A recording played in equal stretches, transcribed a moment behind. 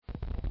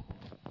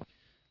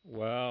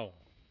Wow.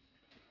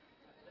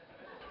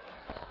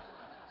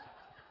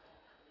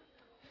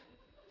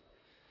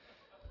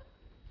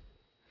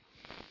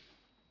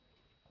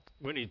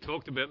 When he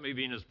talked about me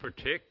being his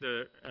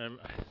protector, I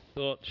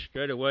thought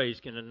straight away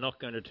he's not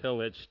going to tell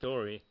that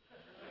story.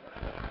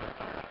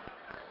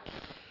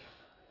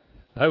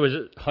 I was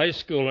at high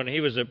school and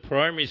he was at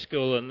primary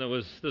school, and there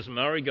was this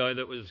Maori guy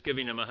that was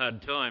giving him a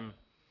hard time,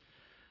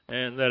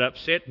 and that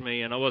upset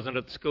me, and I wasn't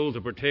at school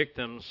to protect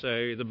him.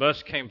 So the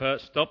bus came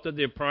past, stopped at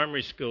their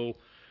primary school,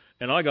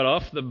 and I got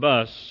off the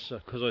bus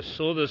because I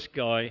saw this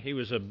guy. He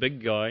was a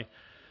big guy.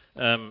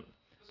 No.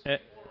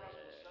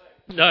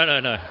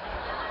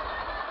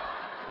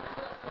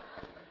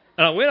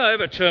 And I went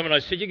over to him and I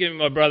said, "You're giving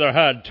my brother a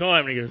hard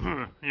time." And he goes,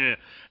 "Yeah."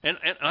 And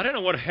I don't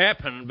know what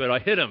happened, but I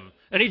hit him.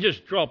 And he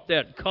just dropped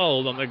that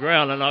cold on the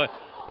ground, and I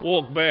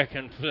walked back,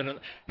 and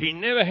he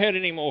never had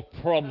any more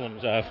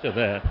problems after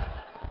that.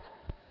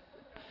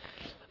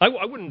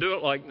 I wouldn't do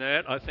it like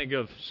that. I think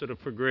I've sort of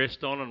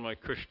progressed on in my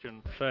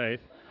Christian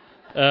faith.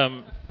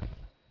 The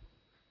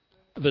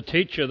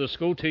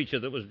school teacher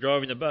that was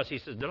driving the bus, he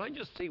says, "Did I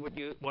just see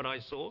what I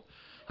saw?"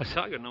 I said,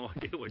 "I got no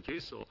idea what you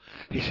saw."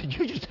 He said,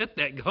 "You just hit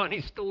that guy and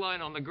he's still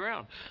lying on the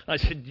ground." I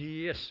said,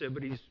 "Yes, sir,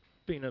 but he's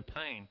been a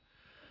pain."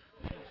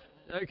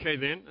 Okay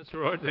then, that's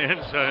right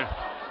then. So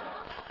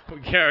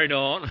we carried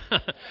on.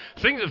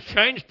 Things have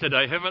changed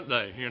today, haven't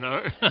they, you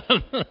know?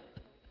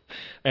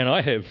 And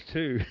I have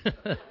too.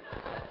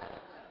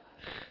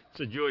 It's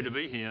a joy to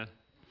be here.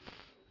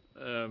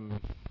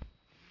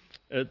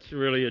 It's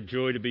really a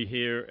joy to be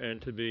here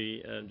and to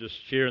be just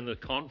sharing the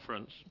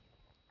conference.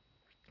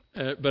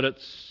 But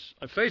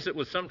I face it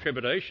with some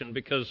trepidation,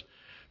 because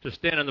to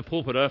stand in the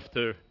pulpit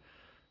after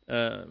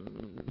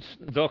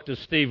Dr.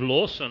 Steve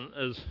Lawson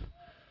is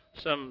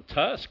some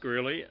task,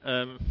 really.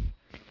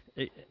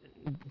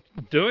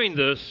 Doing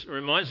this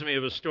reminds me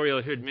of a story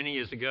I heard many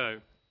years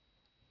ago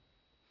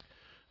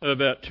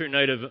about two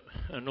native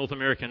North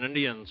American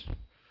Indians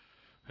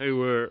who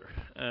were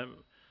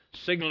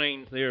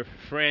signaling their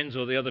friends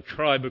or the other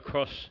tribe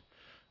across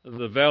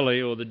the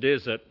valley or the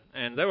desert,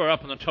 and they were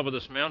up on the top of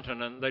this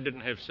mountain, and they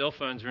didn't have cell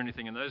phones or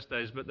anything in those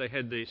days, but they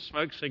had these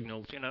smoke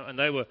signals, and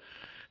they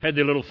had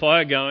their little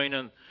fire going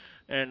and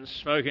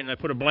smoking. They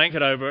put a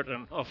blanket over it,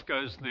 and off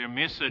goes their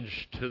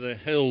message to the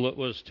hill that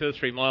was 2 or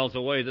 3 miles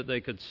away that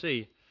they could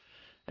see.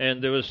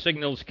 And there were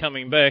signals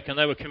coming back, and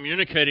they were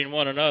communicating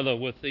one another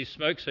with these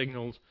smoke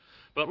signals.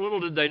 But little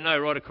did they know,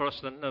 right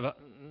across the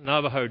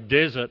Navajo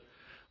desert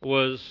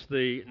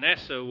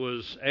NASA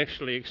was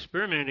actually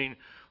experimenting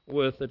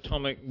with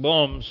atomic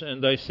bombs,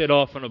 and they set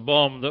off in a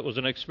bomb that was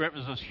an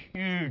experiment. This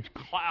huge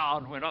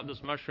cloud went up,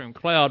 this mushroom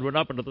cloud went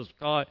up into the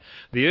sky.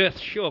 The earth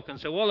shook, and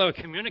so while they were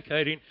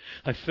communicating,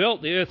 I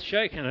felt the earth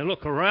shake, and I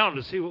looked around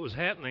to see what was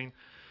happening.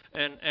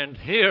 And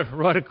here,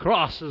 right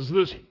across, is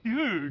this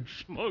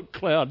huge smoke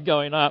cloud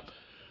going up.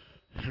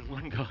 And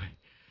one guy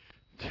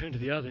turned to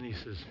the other and he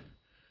says,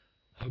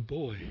 "Oh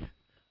boy,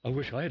 I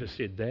wish I had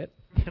said that."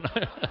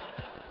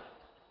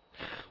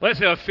 Well, that's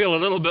how I feel a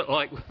little bit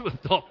like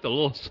with Dr.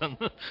 Lawson.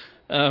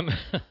 But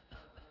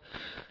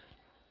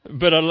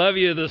I love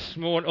you this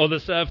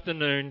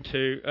afternoon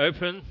to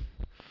open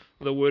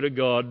the Word of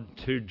God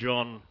to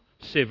John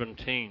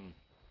 17.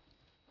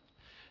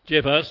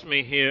 Jeff asked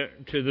me here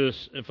to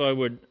this if I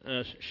would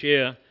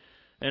share,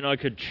 and I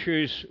could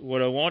choose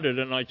what I wanted,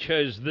 and I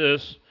chose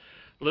this.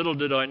 Little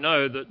did I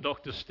know that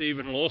Dr.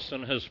 Stephen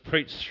Lawson has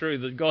preached through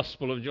the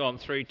Gospel of John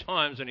 3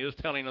 times, and he was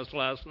telling us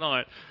last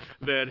night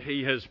that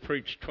he has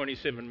preached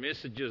 27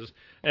 messages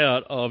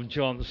out of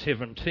John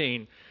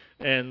 17.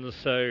 And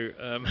so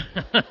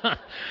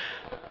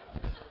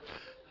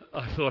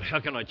I thought,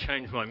 how can I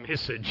change my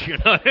message,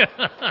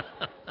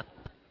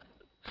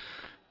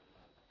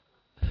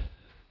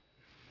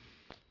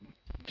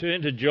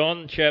 Turn to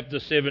John chapter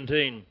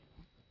 17.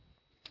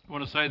 I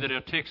want to say that our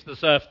text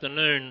this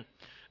afternoon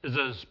is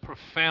as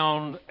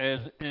profound as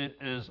it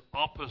is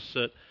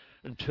opposite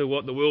to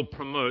what the world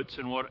promotes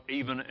and what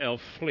even our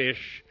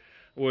flesh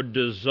would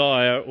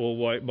desire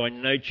or by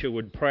nature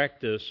would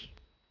practice.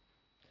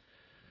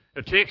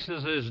 The text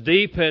is as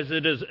deep as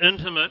it is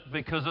intimate,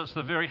 because it's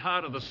the very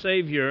heart of the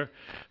Saviour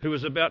who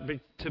is about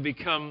to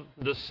become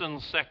the sin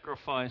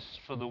sacrifice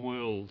for the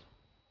world.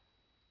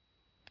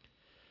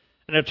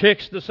 And our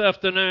text this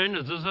afternoon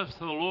is as if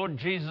the Lord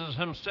Jesus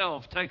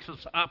himself takes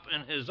us up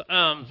in his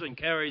arms and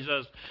carries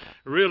us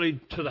really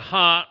to the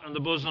heart and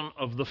the bosom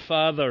of the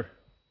Father.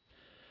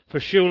 For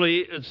surely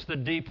it's the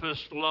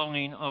deepest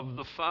longing of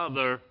the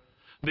Father,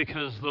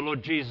 because the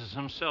Lord Jesus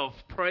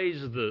himself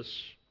prays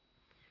this.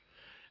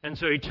 And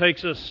so he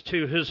takes us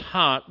to his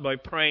heart by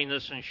praying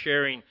this and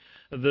sharing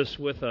this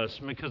with us,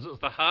 because it's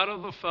the heart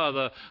of the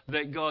Father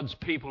that God's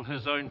people,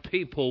 his own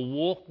people,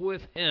 walk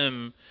with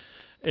him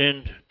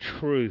in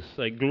truth.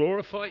 They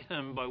glorify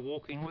him by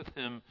walking with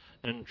him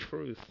in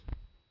truth.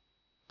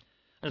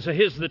 And so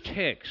here's the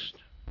text,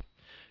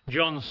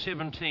 John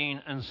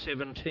 17 and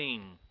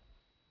 17.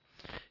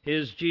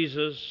 Here's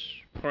Jesus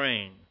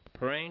praying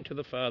to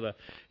the Father.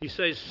 He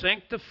says,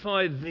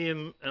 "Sanctify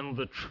them in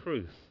the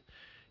truth.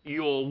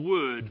 Your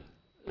word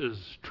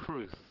is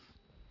truth.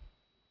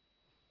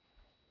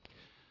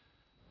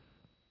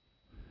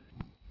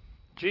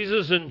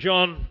 Jesus in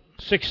John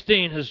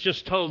 16 has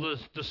just told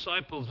his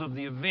disciples of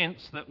the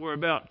events that were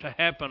about to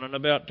happen and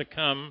about to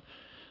come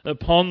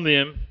upon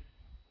them,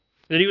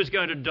 that he was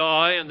going to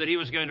die and that he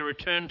was going to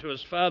return to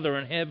his Father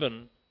in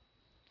heaven.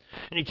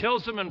 And he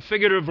tells them in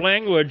figurative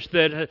language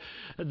that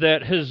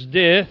his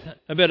death,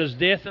 about his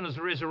death and his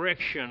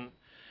resurrection,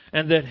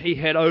 and that he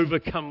had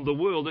overcome the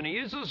world. And he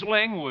uses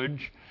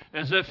language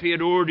as if he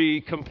had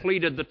already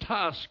completed the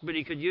task, but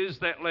he could use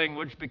that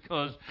language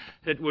because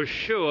it was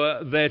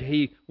sure that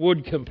he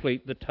would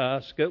complete the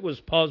task. It was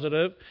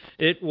positive.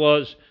 It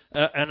was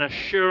an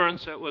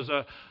assurance. It was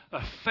a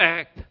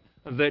fact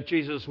that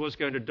Jesus was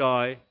going to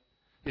die.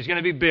 He was going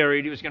to be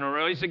buried. He was going to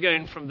rise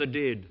again from the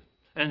dead.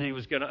 And he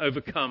was going to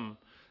overcome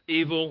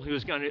evil. He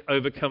was going to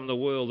overcome the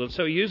world. And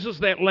so he uses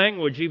that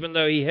language even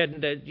though he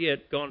hadn't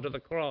yet gone to the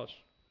cross.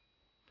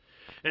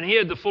 And he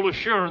had the full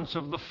assurance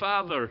of the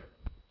Father,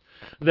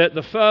 that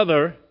the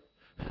Father,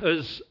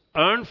 his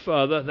own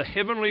Father, the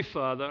Heavenly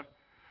Father,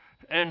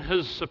 and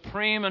his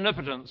supreme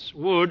omnipotence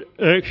would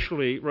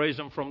actually raise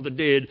him from the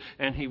dead,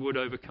 and he would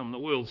overcome the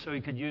world. So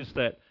he could use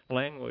that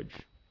language.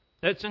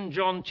 That's in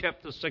John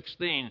chapter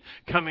 16,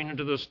 coming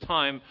into this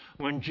time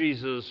when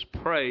Jesus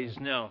prays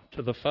now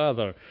to the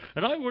Father.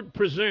 And I would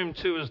presume,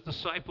 too, his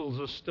disciples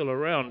are still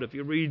around. If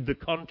you read the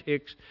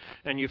context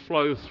and you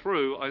flow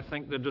through, I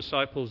think the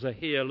disciples are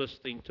here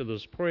listening to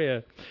this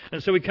prayer.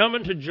 And so we come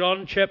into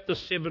John chapter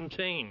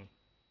 17.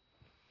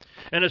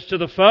 And it's to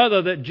the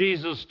Father that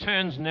Jesus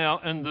turns now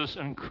in this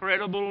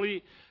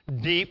incredibly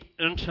deep,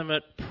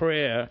 intimate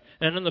prayer.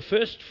 And in the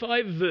first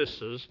 5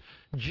 verses,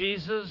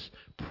 Jesus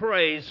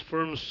prays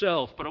for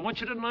himself. But I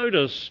want you to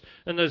notice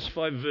in those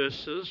 5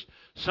 verses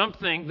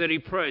something that he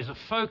prays, a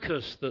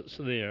focus that's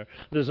there.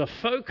 There's a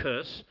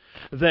focus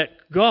that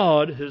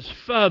God, his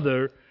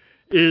Father,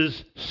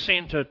 is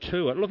center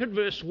to it. Look at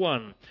verse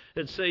 1.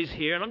 It says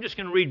here, and I'm just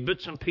going to read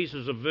bits and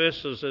pieces of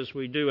verses as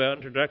we do our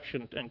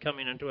introduction and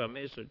coming into our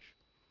message.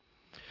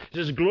 It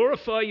says,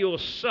 glorify your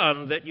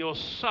Son, that your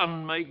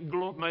Son may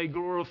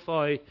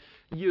glorify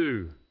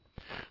you.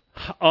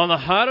 On the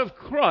heart of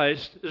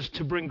Christ is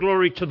to bring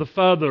glory to the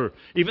Father.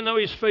 Even though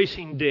he's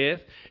facing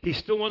death, he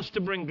still wants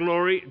to bring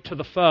glory to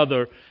the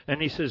Father.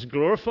 And he says,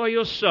 glorify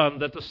your Son,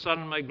 that the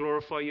Son may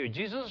glorify you.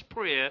 Jesus'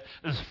 prayer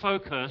is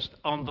focused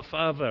on the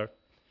Father.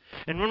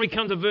 And when we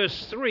come to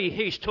verse 3,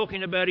 he's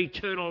talking about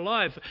eternal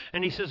life.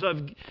 And he says,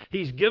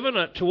 he's given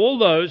it to all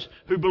those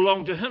who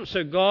belong to him.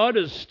 So God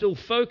is still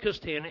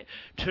focused here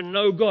to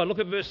know God. Look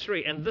at verse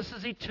 3. And this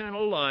is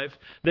eternal life,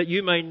 that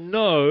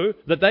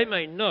they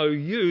may know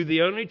you,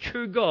 the only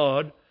true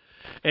God,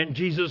 and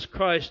Jesus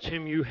Christ,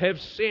 whom you have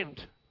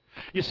sent.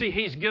 You see,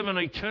 he's given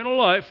eternal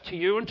life to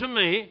you and to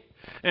me,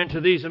 and to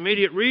these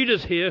immediate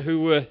readers here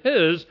who were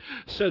his,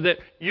 so that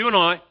you and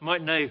I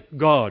might know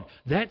God.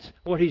 That's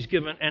what he's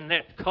given, and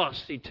that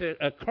costs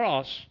a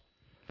cross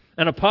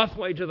and a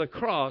pathway to the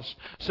cross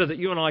so that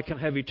you and I can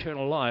have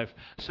eternal life,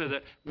 so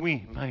that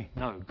we may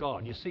know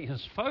God. You see,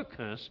 his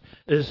focus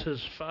is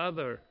his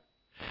Father.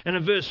 And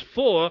in verse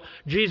 4,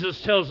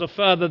 Jesus tells the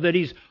Father that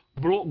he's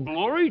brought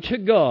glory to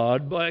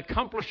God by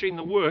accomplishing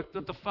the work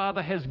that the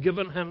Father has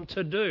given him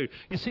to do.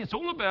 You see, it's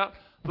all about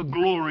the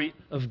glory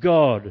of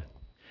God.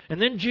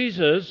 And then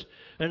Jesus,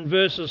 in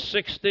verses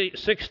 6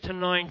 to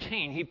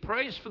 19, he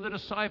prays for the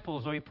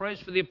disciples, or he prays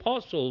for the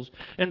apostles,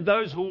 and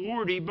those who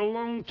already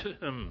belong to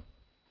him.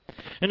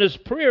 And his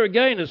prayer,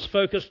 again, is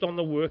focused on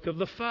the work of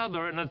the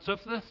Father. And it's as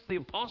if the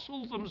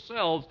apostles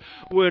themselves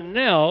were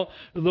now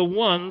the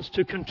ones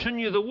to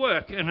continue the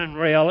work. And in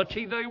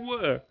reality, they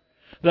were.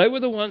 They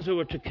were the ones who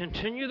were to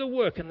continue the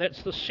work, and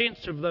that's the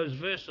sense of those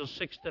verses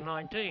 6 to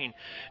 19.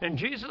 And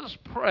Jesus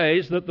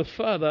prays that the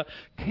Father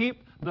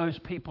keep those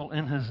people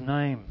in his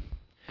name.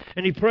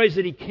 And he prays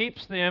that he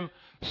keeps them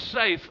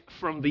safe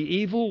from the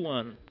evil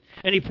one.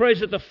 And he prays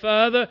that the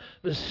Father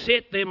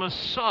set them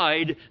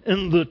aside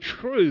in the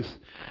truth,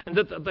 and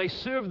that they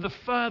serve the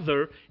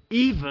Father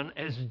even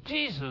as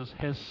Jesus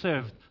has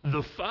served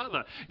the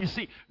Father. You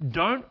see,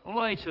 don't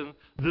lighten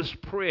this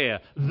prayer.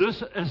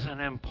 This is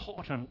an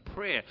important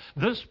prayer.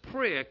 This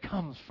prayer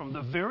comes from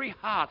the very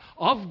heart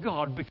of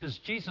God, because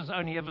Jesus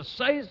only ever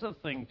says the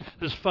thing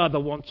his Father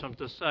wants him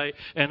to say.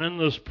 And in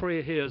this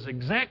prayer here is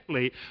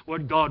exactly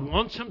what God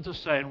wants him to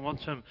say and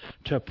wants him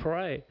to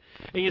pray.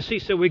 And you see,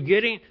 so we're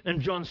getting in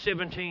John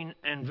 17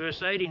 and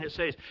verse 18, it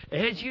says,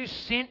 as you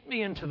sent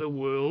me into the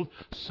world,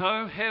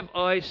 so have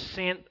I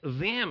sent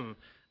them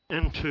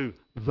into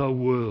the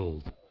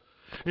world.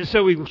 And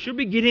so we should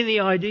be getting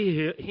the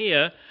idea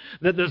here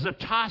that there's a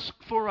task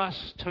for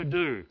us to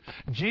do.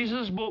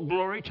 Jesus brought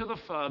glory to the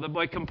Father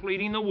by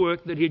completing the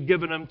work that he'd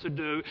given him to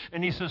do.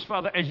 And he says,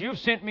 Father, as you've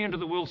sent me into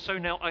the world, so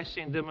now I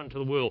send them into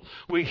the world.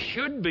 We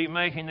should be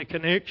making the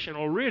connection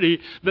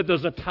already that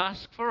there's a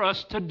task for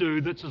us to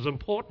do that's as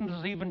important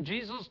as even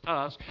Jesus'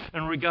 task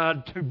in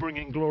regard to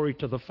bringing glory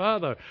to the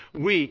Father.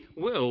 We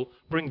will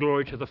bring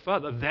glory to the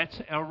Father.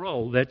 That's our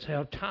role. That's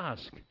our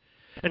task.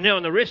 And now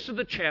in the rest of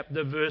the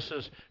chapter,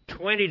 verses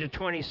 20 to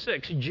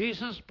 26,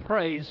 Jesus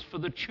prays for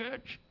the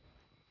church.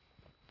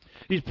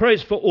 He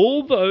prays for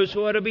all those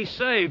who are to be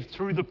saved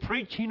through the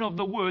preaching of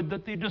the word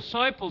that the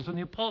disciples and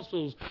the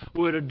apostles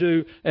were to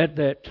do at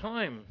that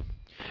time.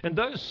 And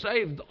those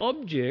saved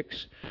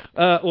objects,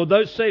 or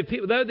those saved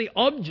people, they're the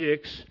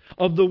objects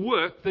of the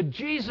work that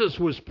Jesus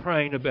was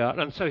praying about.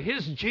 And so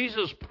here's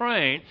Jesus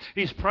praying.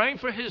 He's praying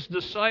for his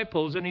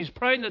disciples, and he's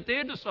praying that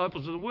their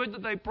disciples, the word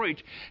that they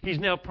preach, he's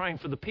now praying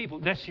for the people.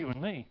 That's you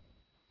and me.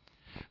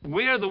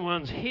 We're the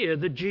ones here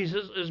that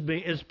Jesus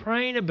is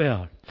praying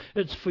about.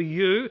 It's for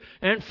you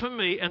and for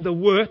me and the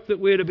work that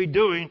we're to be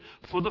doing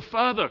for the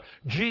Father.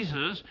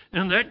 Jesus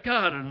in that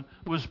garden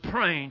was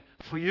praying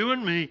for you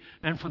and me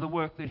and for the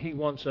work that he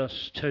wants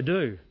us to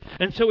do.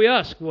 And so we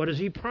ask, what is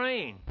he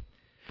praying?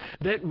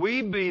 That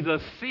we be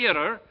the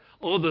theater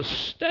or the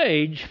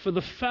stage for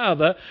the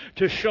Father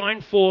to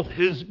shine forth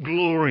his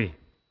glory.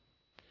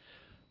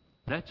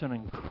 That's an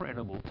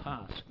incredible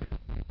task.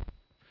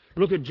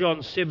 Look at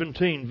John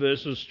 17,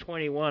 verses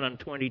 21 and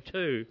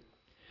 22.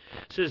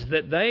 It says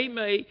that they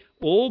may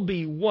all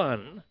be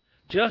one,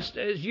 just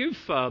as you,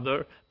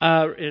 Father,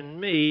 are in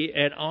me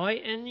and I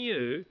in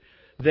you,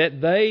 that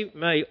they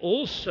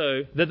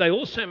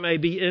also may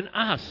be in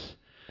us.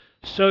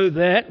 So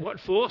that,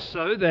 what for?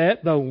 So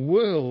that the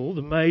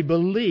world may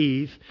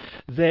believe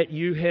that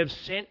you have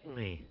sent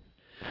me.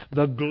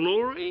 The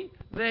glory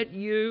that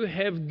you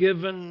have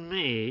given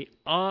me,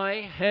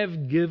 I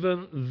have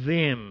given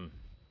them,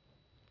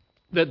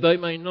 that they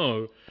may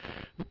know,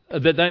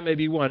 that they may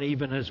be one,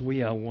 even as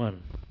we are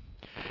one.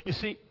 You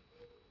see,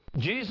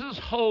 Jesus'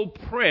 whole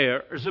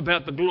prayer is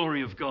about the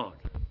glory of God.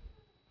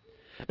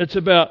 It's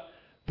about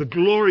the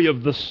glory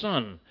of the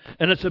Son.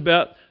 And it's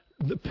about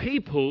the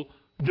people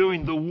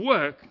doing the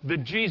work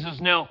that Jesus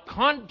now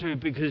can't do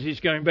because he's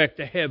going back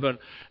to heaven.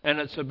 And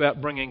it's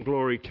about bringing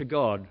glory to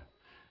God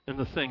in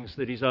the things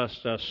that he's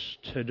asked us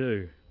to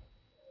do.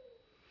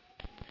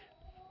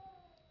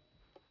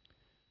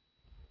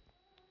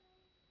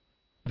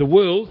 The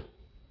world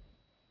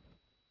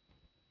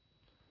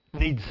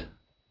needs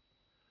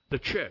the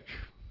church.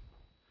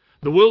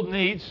 The world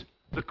needs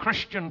the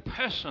Christian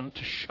person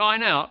to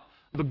shine out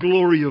the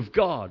glory of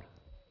God.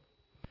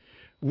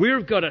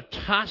 We've got a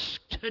task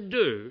to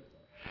do,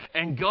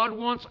 and God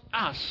wants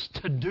us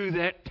to do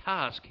that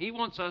task. He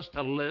wants us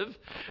to live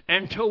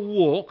and to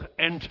walk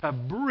and to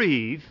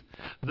breathe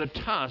the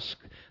task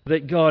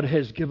that God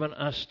has given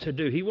us to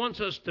do. He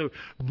wants us to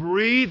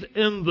breathe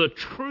in the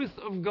truth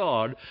of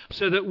God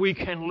so that we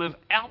can live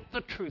out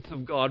the truth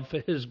of God for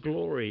his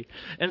glory.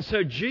 And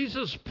so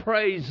Jesus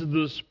prays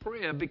this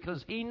prayer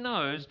because he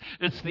knows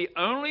it's the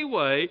only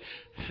way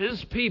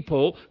his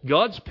people,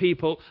 God's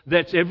people,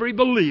 that's every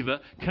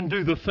believer, can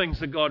do the things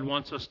that God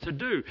wants us to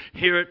do.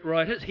 Hear it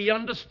right. He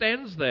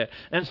understands that.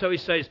 And so he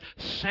says,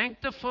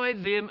 sanctify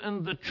them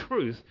in the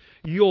truth.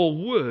 Your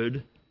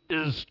word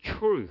is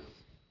truth.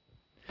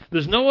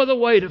 There's no other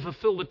way to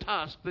fulfill the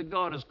task that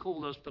God has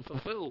called us to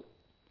fulfill.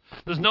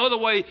 There's no other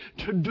way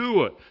to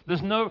do it.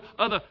 There's no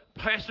other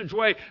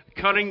passageway,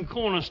 cutting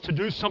corners to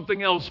do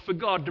something else for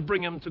God to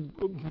bring him to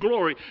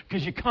glory,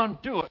 because you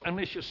can't do it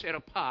unless you're set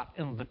apart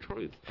in the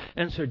truth.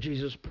 And so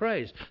Jesus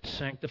prays,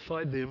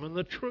 sanctify them in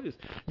the truth.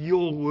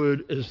 Your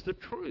word is the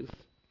truth.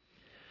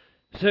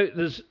 So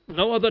there's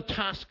no other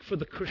task for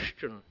the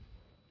Christian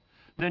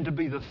than to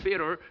be the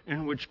theater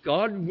in which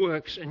God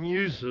works and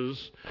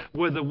uses,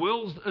 where the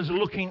world is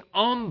looking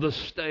on the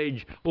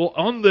stage or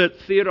on that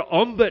theater,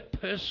 on that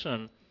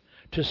person,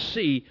 to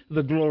see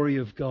the glory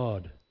of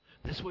God.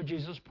 That's what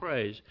Jesus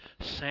prays.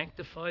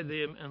 Sanctify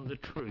them in the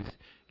truth.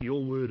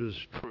 Your word is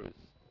truth.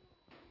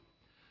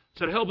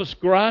 So to help us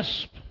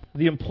grasp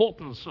the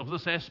importance of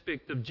this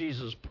aspect of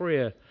Jesus'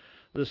 prayer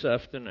this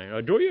afternoon,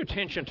 I draw your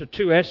attention to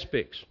two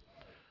aspects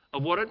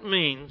of what it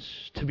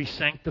means to be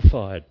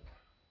sanctified.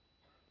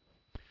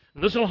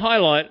 And this will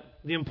highlight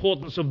the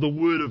importance of the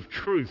word of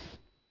truth.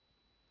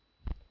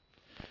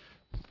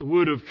 The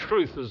word of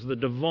truth is the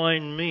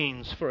divine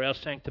means for our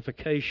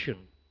sanctification,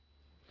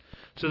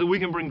 so that we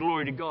can bring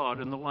glory to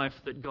God in the life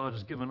that God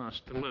has given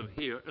us to live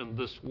here in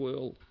this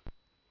world.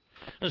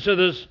 And so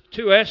there's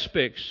two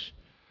aspects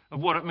of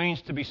what it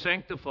means to be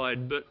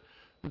sanctified, but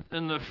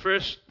in the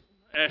first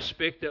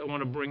aspect that I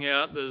want to bring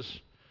out,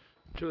 there's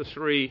two or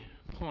three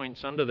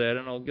points under that,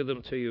 and I'll give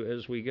them to you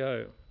as we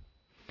go.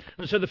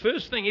 And so the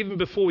first thing, even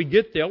before we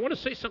get there, I want to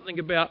say something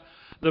about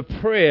the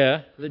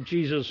prayer that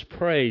Jesus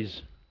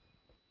prays.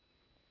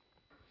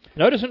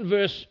 Notice in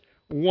verse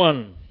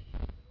 1,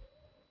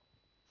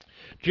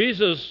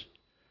 Jesus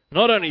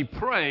not only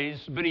prays,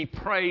 but he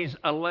prays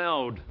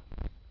aloud.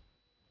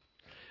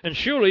 And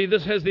surely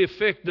this has the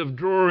effect of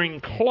drawing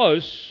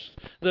close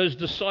those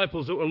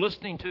disciples that were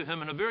listening to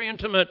him in a very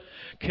intimate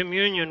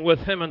communion with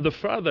him and the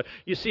Father.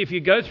 You see, if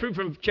you go through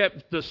from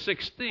chapter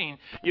 16,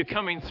 you're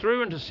coming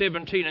through into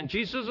 17, and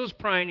Jesus is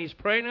praying. He's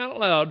praying out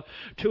loud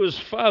to his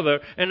Father,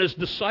 and his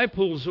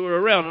disciples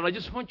were around. And I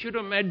just want you to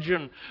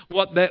imagine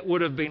what that would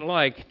have been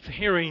like,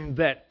 hearing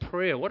that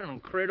prayer. What an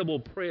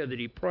incredible prayer that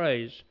he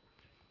prays.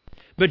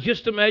 But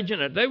just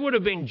imagine it. They would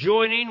have been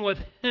joining with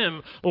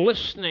him,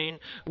 listening,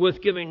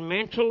 with giving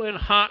mental and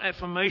heart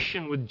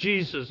affirmation with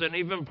Jesus, and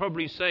even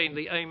probably saying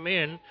the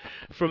amen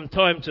from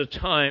time to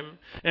time,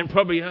 and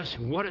probably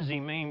asking, what does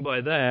he mean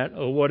by that,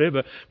 or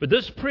whatever. But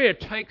this prayer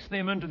takes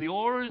them into the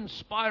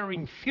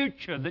awe-inspiring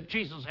future that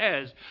Jesus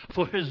has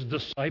for his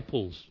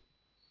disciples.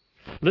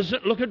 Listen,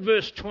 look at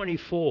verse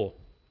 24.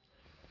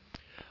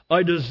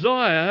 I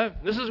desire,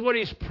 this is what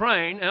he's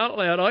praying out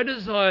loud, I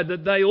desire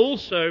that they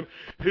also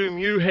whom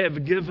you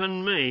have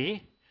given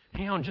me,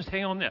 just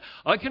hang on there.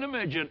 I can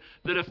imagine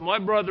that if my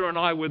brother and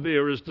I were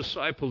there as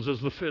disciples,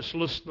 as the first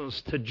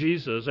listeners to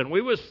Jesus, and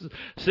we were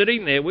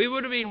sitting there, we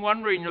would have been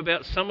wondering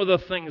about some of the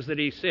things that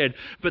he said.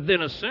 But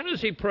then as soon as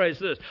he prays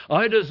this,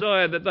 I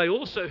desire that they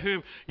also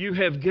whom you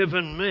have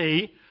given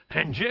me,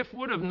 and Jeff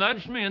would have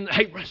nudged me and,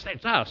 hey, Russ,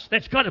 that's us.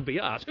 That's got to be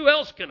us. Who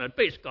else can it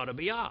be? It's got to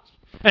be us.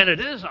 And it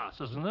is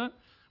us, isn't it?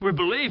 We're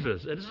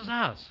believers. It is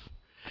us.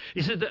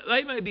 He said that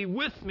they may be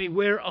with me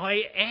where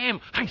I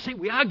am. Hey, see,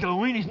 we are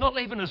going. He's not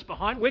leaving us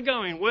behind. We're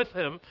going with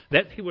him.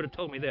 That he would have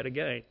told me that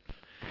again.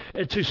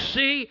 To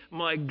see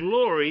my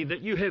glory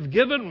that you have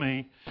given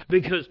me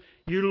because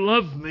you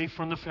loved me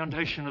from the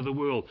foundation of the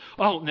world.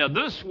 Oh, now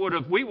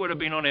we would have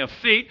been on our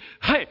feet.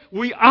 Hey,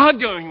 we are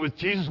going with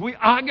Jesus. We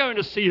are going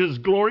to see his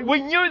glory.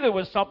 We knew there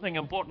was something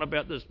important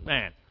about this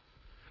man.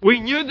 We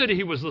knew that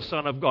he was the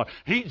Son of God.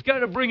 He's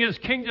going to bring his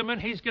kingdom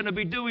and he's going to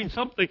be doing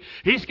something.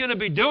 He's going to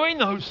be doing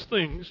those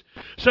things.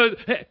 So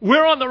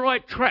we're on the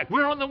right track.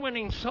 We're on the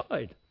winning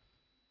side.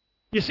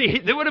 You see,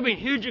 there would have been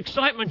huge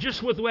excitement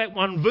just with that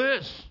one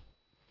verse.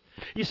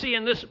 You see,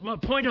 my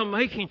point I'm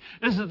making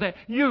is that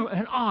you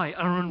and I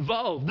are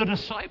involved. The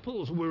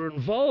disciples were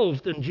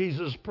involved in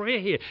Jesus' prayer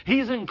here.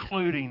 He's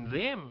including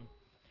them.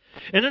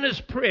 And in his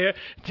prayer,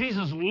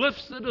 Jesus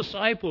lifts the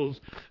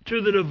disciples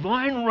to the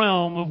divine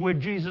realm of where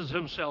Jesus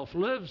himself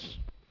lives.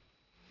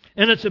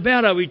 And it's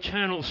about our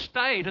eternal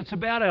state. It's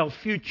about our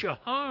future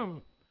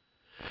home.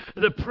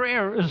 The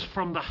prayer is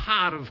from the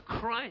heart of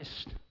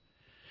Christ.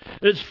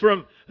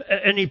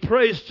 And he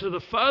prays to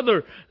the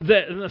Father,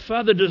 and the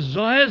Father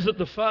desires that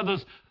the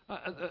Father's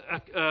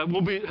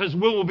his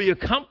will will be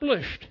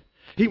accomplished.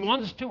 He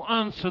wants to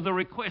answer the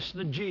request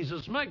that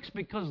Jesus makes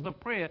because the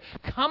prayer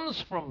comes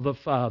from the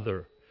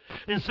Father.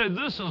 And so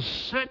this is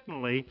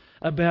certainly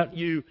about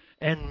you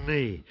and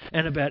me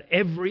and about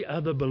every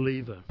other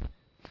believer.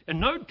 And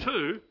note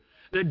too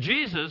that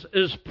Jesus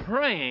is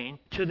praying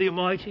to the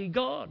Almighty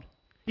God.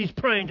 He's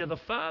praying to the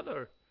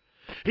Father.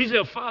 He's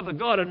our Father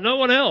God, and no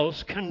one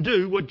else can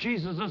do what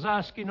Jesus is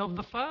asking of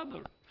the Father.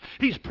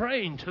 He's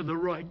praying to the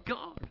right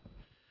God.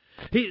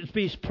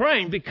 He's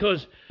praying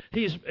because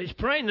he's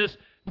praying this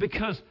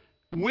because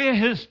we're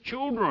his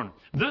children.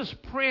 This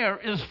prayer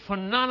is for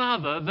none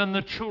other than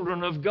the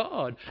children of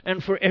God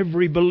and for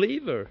every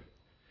believer.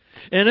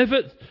 And if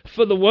it's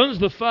for the ones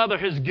the Father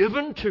has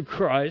given to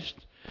Christ,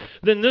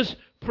 then this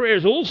prayer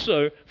is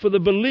also for the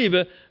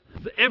believer,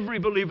 every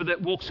believer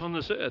that walks on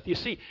this earth. You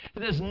see,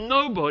 there's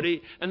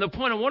nobody, and the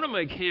point I want to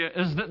make here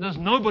is that there's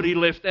nobody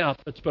left out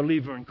that's a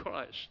believer in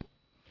Christ.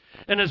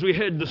 And as we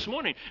heard this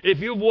morning, if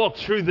you walk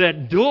through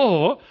that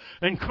door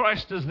and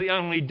Christ is the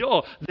only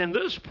door, then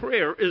this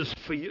prayer is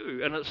for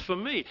you and it's for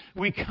me.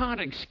 We can't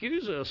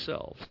excuse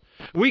ourselves.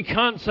 We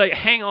can't say,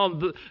 hang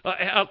on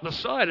out the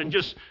side and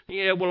just,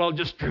 I'll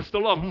just drift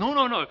along.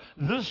 No.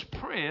 This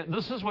prayer,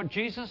 this is what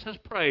Jesus has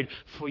prayed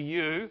for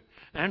you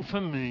and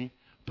for me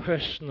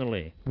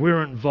personally.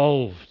 We're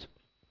involved.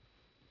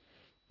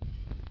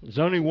 There's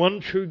only one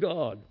true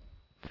God.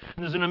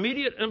 And there's an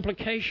immediate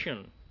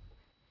implication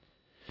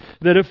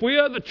that if we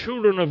are the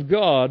children of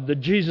God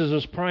that Jesus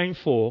is praying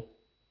for,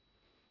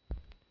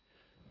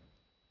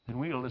 then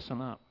we got to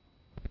listen up.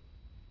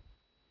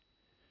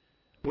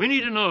 We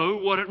need to know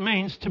what it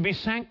means to be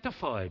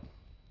sanctified.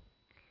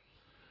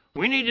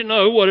 We need to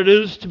know what it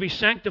is to be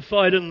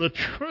sanctified in the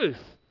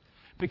truth,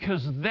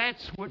 because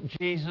that's what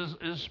Jesus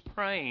is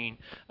praying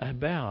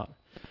about.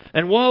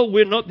 And while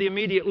we're not the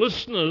immediate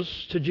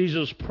listeners to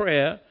Jesus'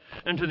 prayer,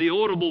 and to the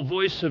audible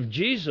voice of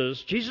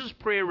Jesus, Jesus'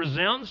 prayer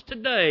resounds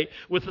today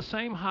with the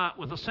same heart,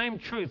 with the same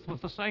truth,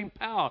 with the same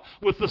power,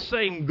 with the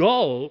same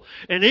goal,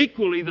 and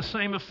equally the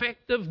same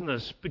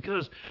effectiveness.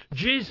 Because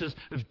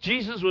if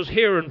Jesus was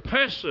here in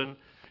person,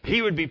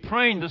 he would be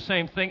praying the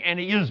same thing, and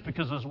he is,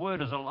 because his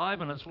word is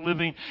alive and it's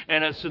living,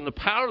 and it's in the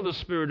power of the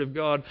Spirit of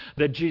God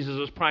that Jesus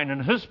is praying.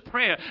 And his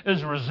prayer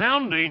is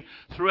resounding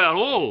throughout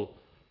all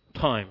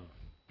time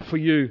for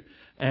you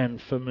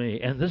and for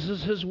me. And this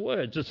is his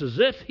words. It's as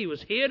if he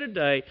was here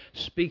today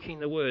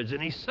speaking the words.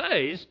 And he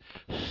says,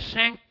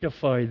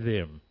 sanctify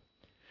them.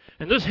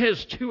 And this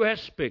has two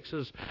aspects,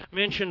 as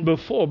mentioned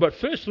before. But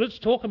first, let's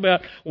talk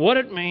about what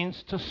it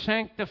means to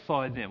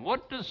sanctify them.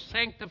 What does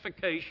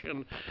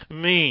sanctification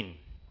mean?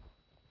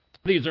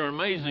 These are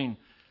amazing,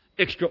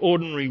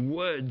 extraordinary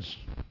words.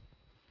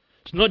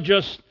 It's not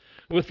just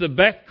with the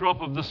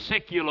backdrop of the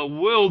secular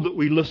world that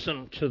we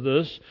listen to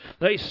this.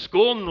 They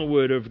scorn the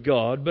Word of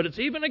God, but it's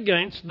even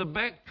against the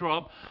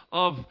backdrop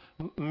of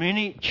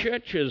many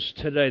churches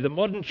today, the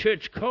modern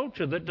church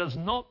culture that does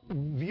not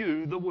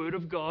view the Word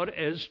of God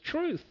as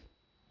truth.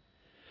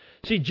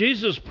 See,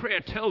 Jesus' prayer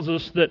tells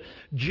us that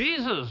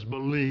Jesus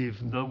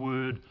believed the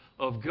Word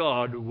of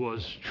God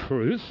was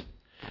truth,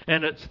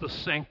 and it's the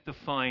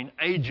sanctifying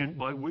agent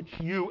by which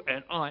you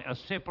and I are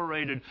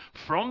separated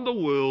from the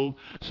world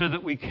so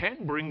that we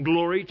can bring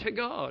glory to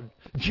God.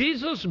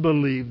 Jesus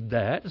believed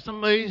that. It's an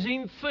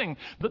amazing thing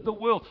that the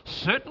world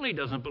certainly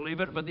doesn't believe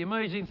it, but the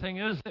amazing thing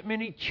is that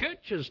many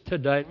churches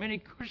today, many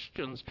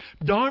Christians,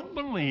 don't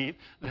believe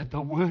that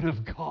the Word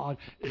of God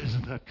is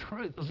the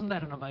truth. Isn't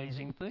that an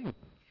amazing thing?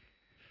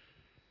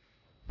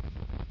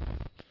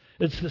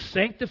 It's the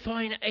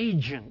sanctifying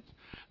agent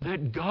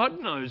that God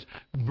knows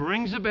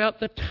brings about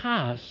the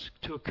task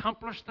to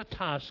accomplish the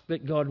task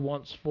that God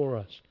wants for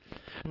us.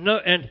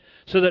 And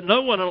so that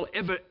no one will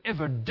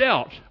ever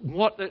doubt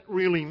what it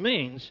really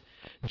means,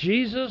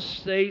 Jesus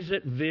says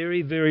it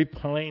very, very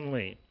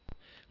plainly.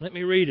 Let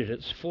me read it.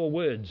 It's 4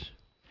 words.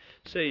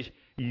 It says,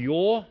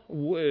 "Your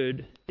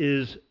word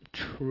is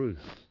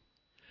truth."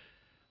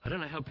 I don't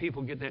know how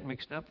people get that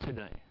mixed up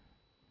today.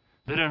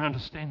 They don't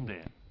understand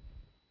that.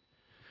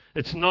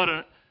 It's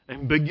not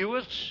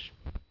ambiguous.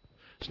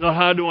 It's not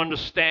hard to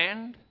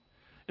understand.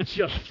 It's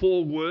just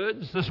 4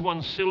 words. There's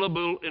 1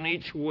 syllable in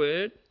each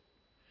word.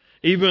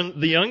 Even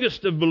the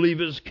youngest of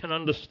believers can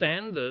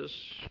understand this.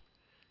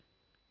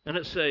 And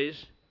it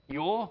says,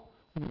 your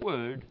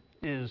word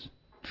is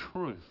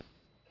truth.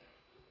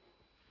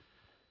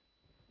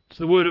 It's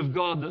the Word of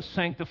God that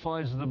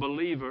sanctifies the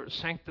believer. It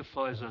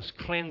sanctifies us,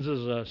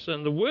 cleanses us.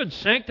 And the word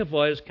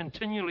sanctify is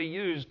continually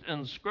used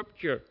in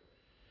Scripture.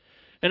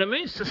 And it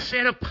means to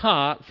set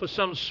apart for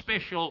some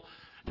special,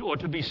 or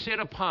to be set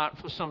apart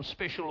for some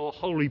special or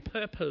holy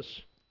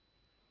purpose.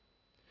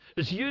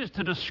 It's used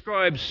to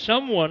describe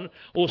someone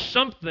or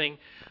something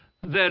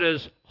that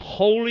is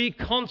wholly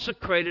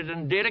consecrated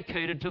and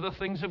dedicated to the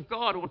things of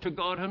God or to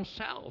God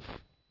Himself.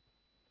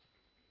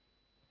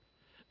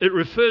 It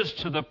refers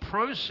to the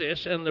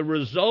process and the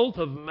result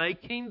of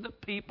making the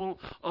people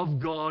of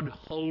God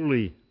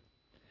holy.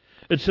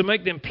 It's to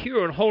make them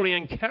pure and holy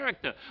in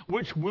character,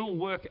 which will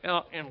work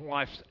out in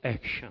life's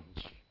actions.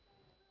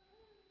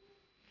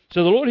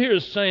 So the Lord here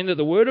is saying that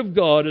the Word of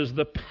God is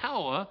the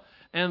power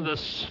and the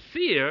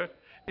sphere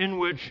in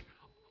which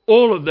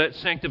all of that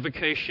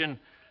sanctification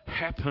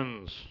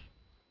happens.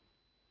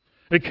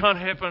 It can't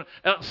happen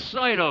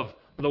outside of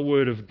the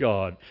Word of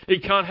God.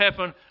 It can't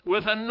happen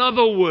with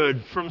another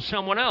word from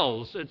someone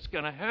else. It's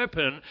going to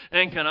happen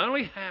and can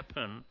only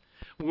happen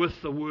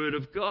with the Word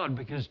of God,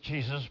 because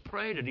Jesus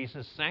prayed it. He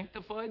says,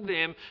 sanctify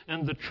them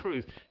in the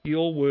truth.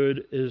 Your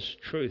word is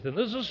truth. And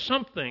this is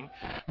something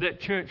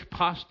that church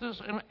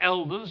pastors and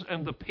elders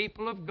and the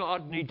people of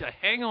God need to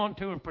hang on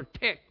to and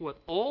protect with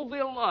all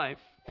their life,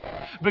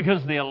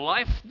 because their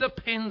life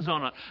depends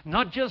on it.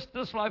 Not just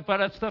this life,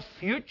 but it's the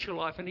future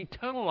life and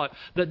eternal life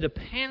that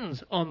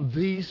depends on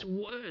these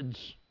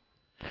words.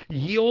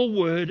 Your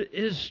word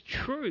is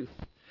truth.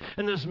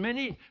 And there's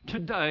many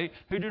today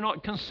who do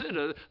not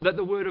consider that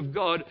the Word of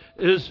God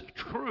is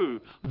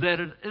true, that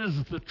it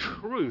is the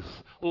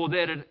truth, or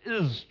that it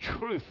is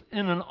truth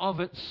in and of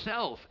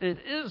itself. It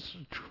is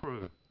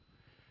true.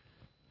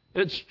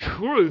 It's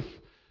truth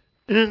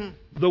in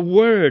the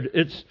Word.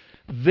 It's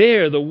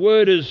there. The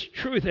Word is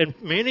truth. And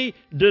many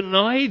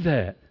deny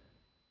that.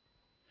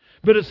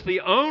 But it's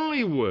the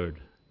only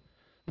Word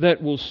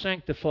that will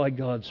sanctify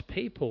God's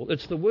people.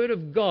 It's the Word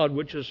of God,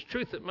 which is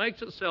truth, that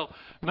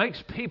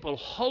makes people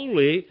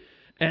holy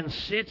and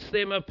sets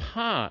them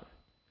apart.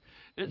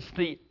 It's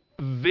the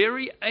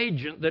very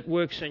agent that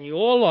works in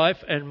your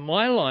life and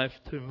my life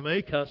to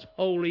make us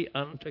holy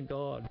unto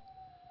God.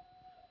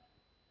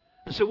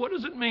 And so what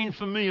does it mean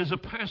for me as a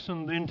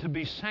person then to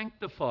be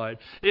sanctified?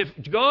 If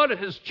God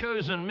has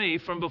chosen me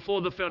from before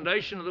the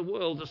foundation of the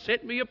world to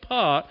set me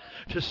apart,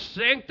 to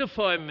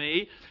sanctify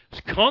me,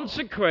 to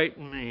consecrate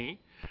me,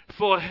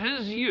 for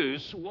His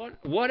use,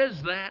 what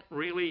does that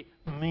really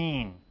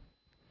mean?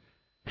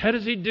 How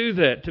does He do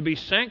that? To be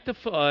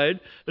sanctified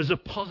is a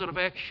positive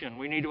action.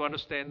 We need to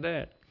understand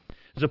that.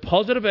 It's a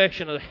positive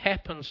action that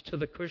happens to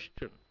the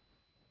Christian.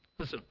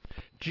 Listen,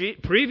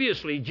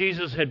 previously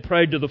Jesus had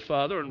prayed to the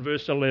Father in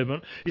verse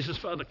 11. He says,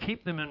 Father,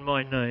 keep them in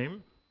my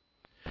name.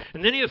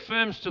 And then He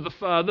affirms to the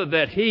Father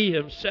that He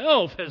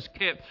Himself has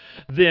kept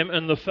them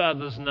in the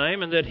Father's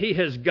name and that He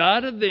has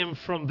guarded them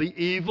from the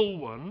evil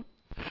one.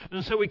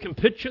 And so we can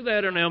picture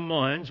that in our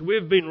minds.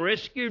 We've been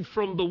rescued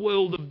from the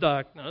world of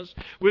darkness.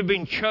 We've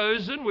been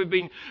chosen. We've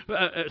been,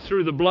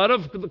 through the blood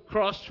of the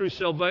cross, through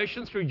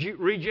salvation, through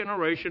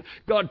regeneration.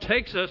 God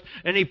takes us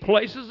and He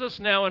places us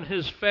now in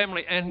His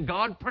family. And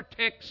God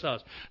protects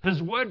us.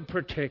 His Word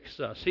protects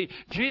us.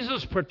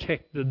 Jesus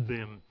protected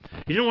them.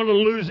 He didn't want to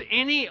lose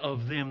any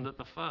of them that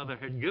the Father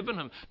had given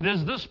Him.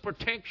 There's this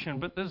protection,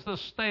 but there's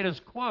this status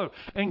quo.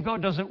 And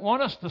God doesn't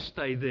want us to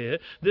stay there.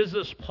 There's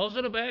this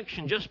positive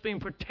action, just being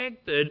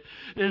protected. accepted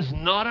is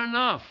not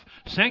enough.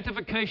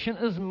 Sanctification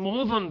is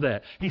more than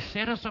that. He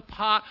set us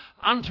apart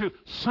unto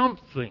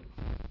something.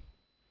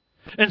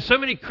 And so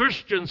many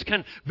Christians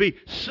can be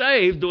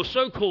saved or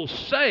so-called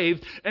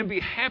saved and be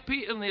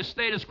happy in their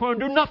status quo and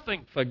do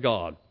nothing for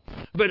God,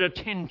 but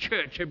attend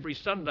church every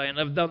Sunday and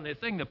have done their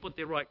thing. They put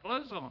their right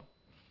clothes on.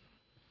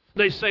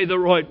 They say the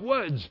right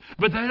words,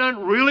 but they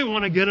don't really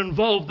want to get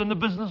involved in the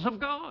business of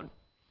God.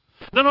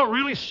 They're not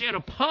really set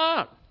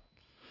apart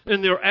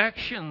in their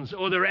actions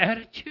or their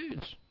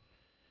attitudes.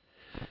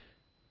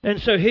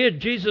 And so here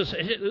Jesus,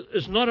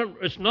 it's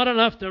not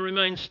enough to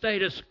remain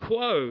status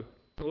quo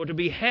or to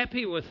be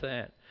happy with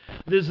that.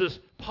 There's this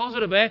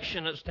positive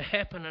action that's to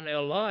happen in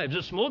our lives.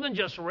 It's more than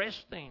just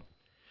resting.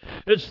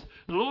 The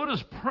Lord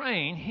is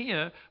praying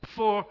here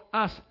for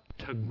us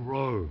to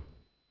grow.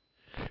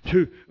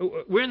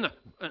 We're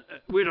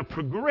to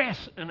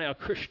progress in our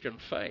Christian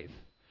faith.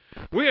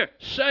 We're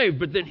saved,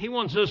 but then He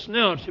wants us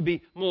now to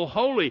be more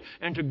holy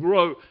and to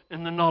grow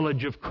in the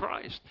knowledge of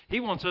Christ. He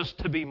wants us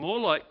to be more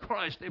like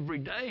Christ every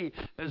day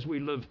as we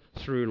live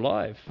through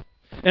life.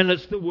 And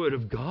it's the Word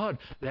of God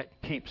that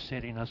keeps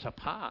setting us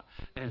apart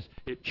as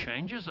it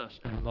changes us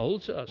and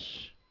molds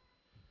us.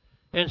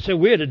 And so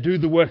we're to do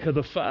the work of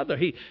the Father.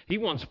 He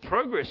wants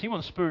progress. He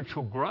wants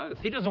spiritual growth.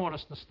 He doesn't want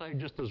us to stay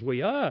just as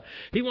we are.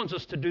 He wants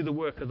us to do the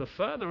work of the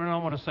Father. And I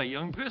want to say,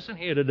 young person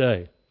here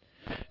today,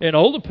 an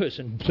older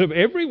person, to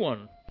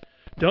everyone,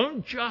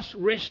 don't just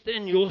rest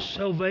in your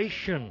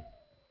salvation.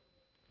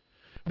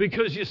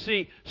 Because you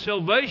see,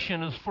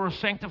 salvation is for a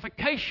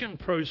sanctification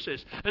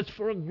process. It's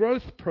for a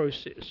growth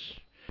process.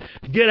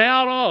 Get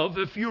out of,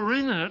 if you're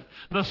in it,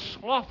 the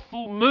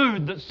slothful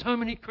mood that so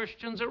many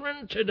Christians are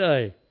in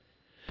today.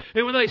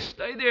 And when they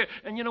stay there,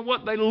 and you know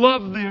what? They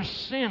love their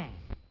sin.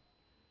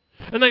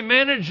 And they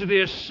manage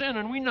their sin,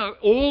 and we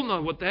all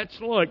know what that's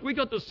like. We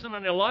got the sin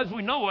in our lives,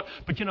 we know it,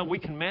 but we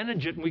can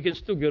manage it, and we can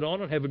still get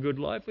on and have a good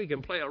life. We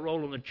can play our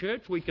role in the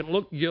church, we can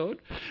look good.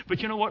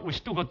 But you know what? We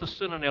still got the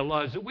sin in our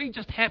lives that we're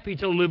just happy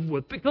to live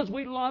with because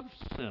we love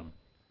sin.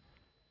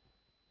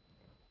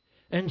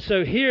 And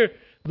so here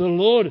the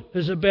Lord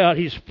is about,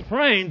 He's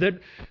praying that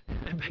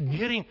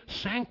getting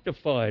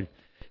sanctified.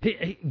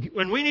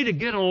 When we need to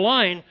get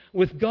aligned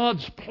with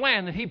God's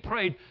plan that He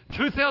prayed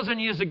 2,000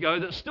 years ago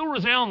that still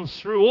resounds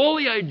through all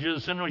the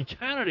ages and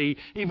eternity,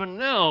 even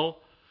now,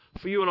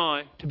 for you and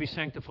I to be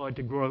sanctified,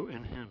 to grow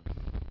in Him.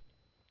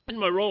 In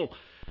my role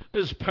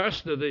as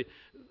pastor,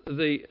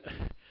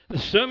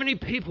 so many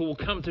people will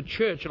come to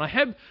church, and I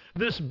have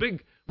this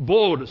big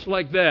board, it's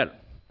like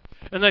that,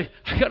 and I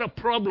got a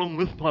problem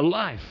with my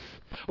life,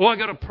 or I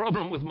got a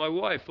problem with my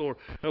wife, or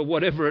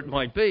whatever it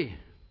might be.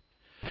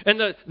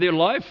 And their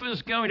life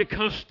is going to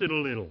cost it a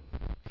little.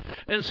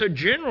 And so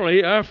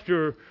generally,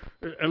 after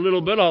a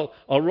little bit,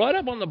 I'll write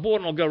up on the board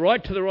and I'll go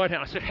right to the right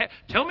hand. I said,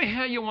 tell me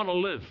how you want to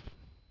live,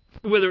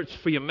 whether it's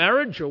for your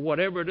marriage or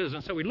whatever it is.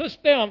 And so we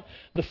list down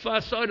the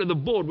far side of the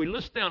board. We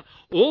list down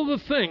all the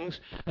things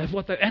of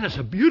what and it's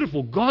a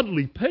beautiful,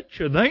 godly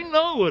picture. They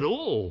know it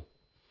all.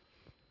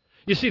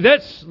 You see,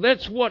 that's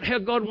how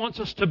God wants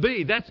us to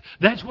be.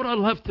 That's what I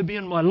love to be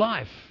in my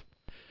life.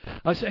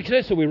 I say,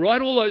 okay, so we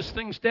write all those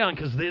things down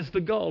because there's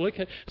the goal.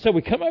 Okay, so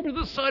we come over to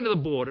the side of the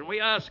board and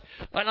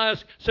I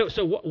ask,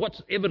 so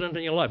what's evident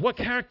in your life? What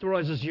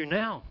characterizes you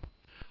now?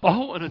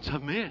 Oh, and it's a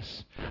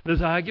mess.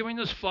 There's arguing,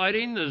 there's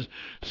fighting, there's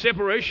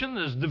separation,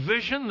 there's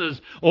division,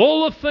 there's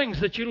all the things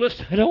that you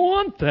list. I don't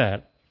want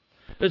that.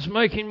 It's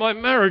making my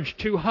marriage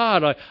too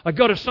hard. I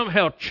got to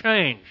somehow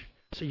change.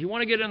 So you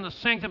want to get in the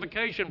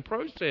sanctification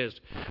process.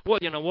 Well,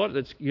 you know what?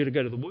 You got to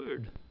go to the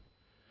Word.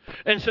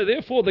 And so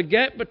therefore the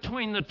gap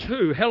between the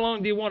two, how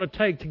long do you want to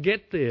take to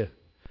get there?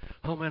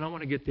 Oh man, I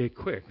want to get there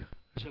quick.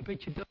 I said, I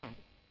bet you don't.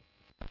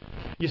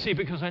 You see,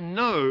 because I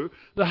know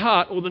the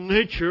heart or the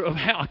nature of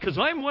how, because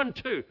I'm one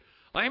too.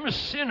 I am a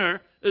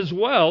sinner as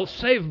well,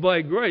 saved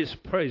by grace,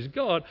 praise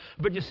God.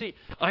 But you see,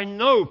 I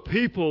know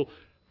people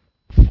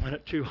find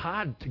it too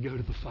hard to go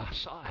to the far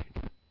side.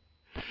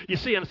 You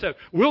see, and so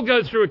we'll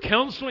go through a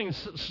counselling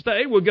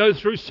stay, we'll go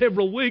through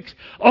several weeks.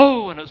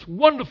 Oh, and it's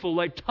wonderful.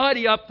 They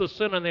tidy up the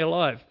sin in their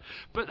life.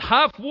 But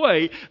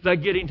halfway, they're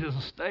getting to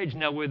the stage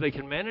now where they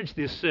can manage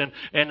their sin.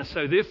 And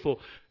so therefore,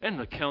 and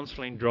the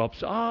counselling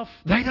drops off.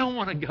 They don't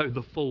want to go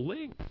the full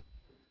length.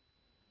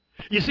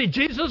 You see,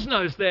 Jesus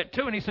knows that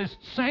too, and He says,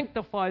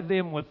 sanctify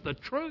them with the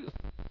truth.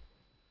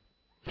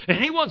 And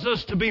He wants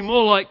us to be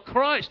more like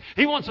Christ.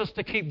 He wants us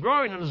to keep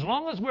growing. And as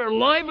long as we're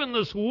alive in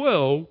this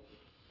world,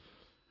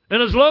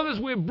 and as long as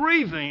we're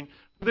breathing,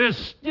 there's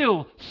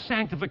still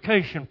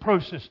sanctification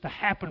process to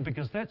happen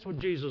because that's what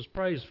Jesus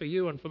prays for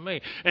you and for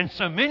me. And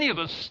so many of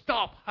us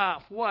stop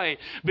halfway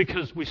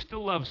because we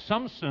still love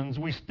some sins.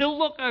 We still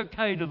look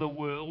okay to the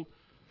world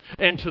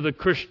and to the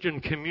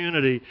Christian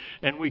community,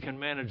 and we can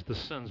manage the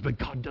sins. But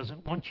God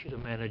doesn't want you to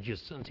manage your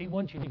sins. He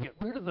wants you to get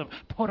rid of them,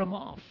 put them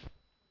off,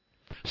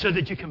 so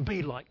that you can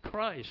be like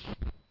Christ.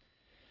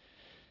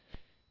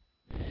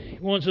 He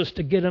wants us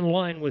to get in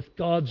line with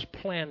God's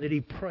plan that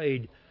He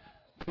prayed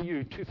for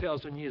you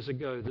 2,000 years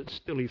ago that's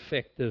still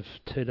effective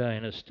today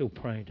and is still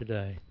praying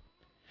today.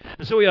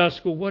 And so we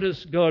ask, well, what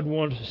does God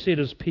want to set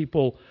His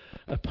people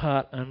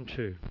apart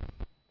unto?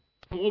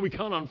 Well, we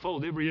can't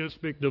unfold every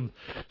aspect of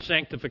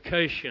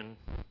sanctification.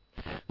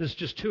 There's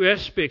just two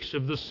aspects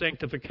of this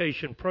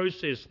sanctification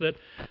process that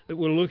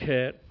we'll look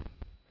at.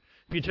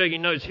 If you're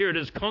taking notes, here it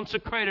is: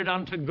 consecrated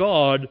unto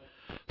God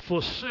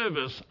for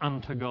service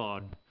unto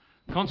God.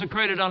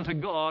 Consecrated unto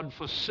God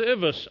for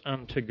service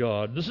unto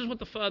God. This is what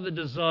the Father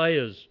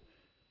desires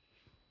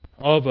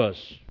of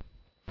us.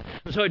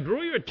 And so I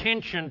draw your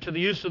attention to the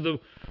use of the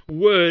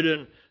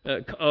word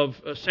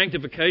of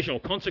sanctification or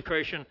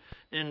consecration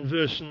in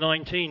verse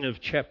 19 of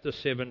chapter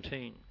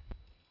 17.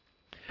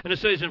 And it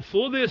says, and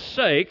for their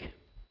sake,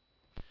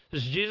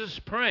 this is Jesus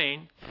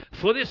praying,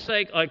 for their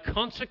sake I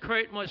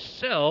consecrate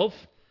myself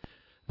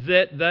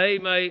that they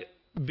may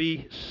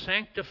be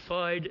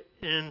sanctified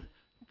in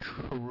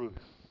truth.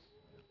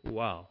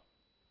 Wow.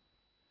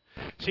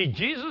 See,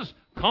 Jesus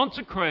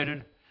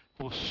consecrated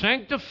or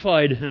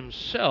sanctified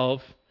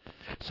Himself,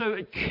 so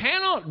it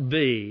cannot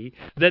be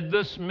that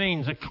this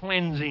means a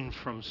cleansing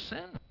from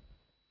sin,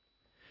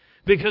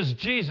 because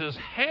Jesus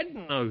had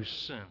no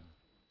sin.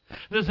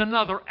 There's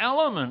another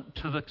element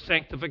to the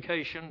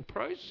sanctification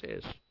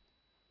process.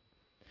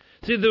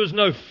 See, there was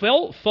no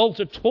fault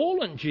at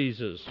all in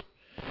Jesus.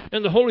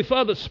 And the Holy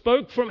Father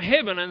spoke from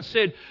heaven and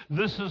said,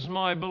 this is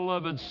my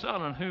beloved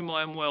Son in whom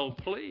I am well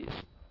pleased.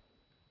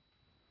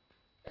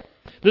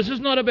 This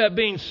is not about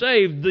being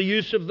saved, the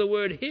use of the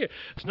word here.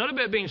 It's not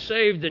about being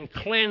saved and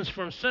cleansed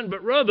from sin,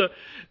 but rather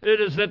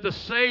it is that the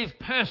saved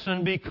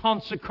person be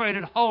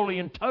consecrated wholly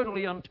and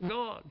totally unto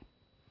God.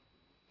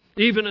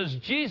 Even as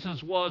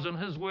Jesus was in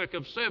His work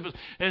of service,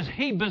 as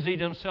He busied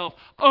Himself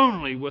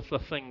only with the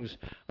things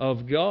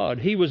of God.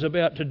 He was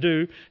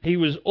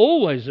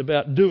always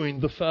about doing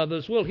the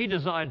Father's will. He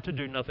desired to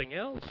do nothing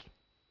else.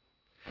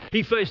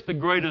 He faced the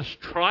greatest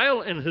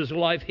trial in His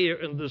life here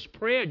in this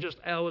prayer, just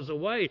hours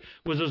away,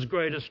 was His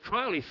greatest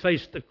trial. He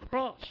faced the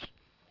cross.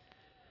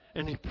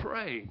 And He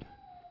prayed,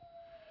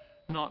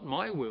 not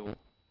my will,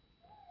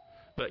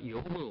 but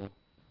your will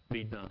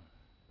be done.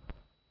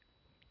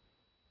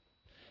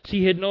 See,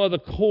 He had no other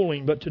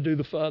calling but to do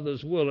the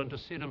Father's will and to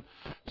set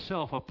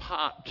Himself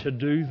apart to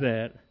do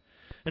that.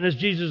 And as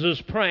Jesus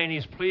is praying,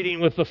 He's pleading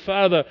with the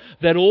Father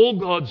that all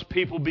God's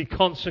people be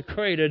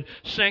consecrated,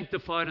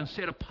 sanctified, and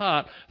set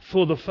apart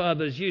for the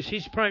Father's use.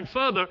 He's praying,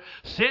 Father,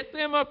 set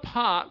them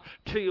apart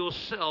to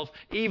yourself,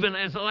 even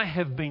as I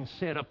have been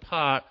set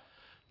apart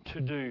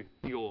to do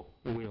your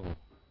will.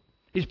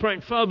 He's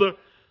praying, Father,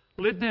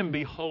 let them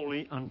be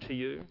holy unto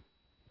you.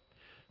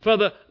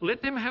 Father,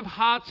 let them have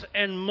hearts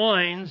and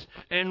minds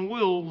and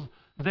wills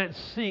that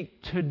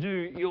seek to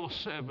do your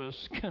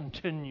service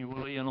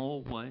continually and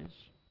always.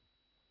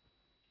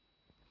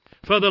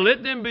 Father,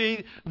 let them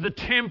be the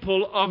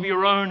temple of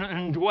your own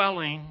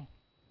indwelling.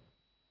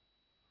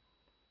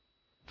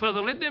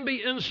 Father, let them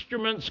be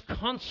instruments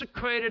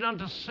consecrated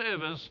unto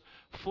service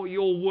for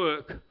your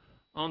work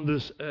on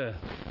this earth.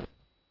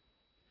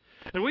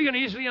 And we can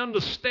easily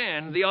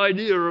understand the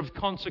idea of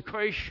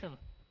consecration.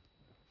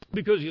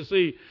 Because, you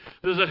see,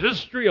 there's a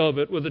history of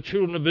it with the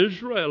children of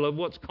Israel, of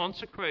what's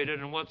consecrated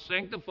and what's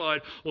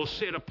sanctified or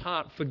set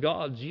apart for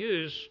God's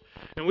use.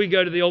 And we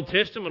go to the Old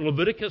Testament,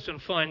 Leviticus,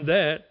 and find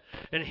that.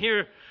 And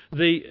here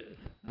the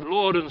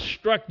Lord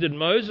instructed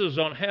Moses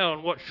on how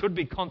and what should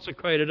be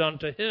consecrated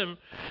unto him.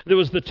 There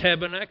was the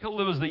tabernacle,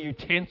 there was the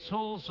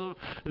utensils,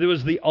 there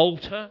was the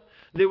altar.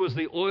 There was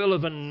the oil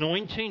of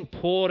anointing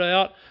poured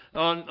out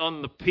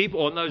on the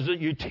people, on those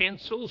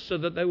utensils, so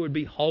that they would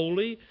be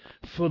holy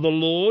for the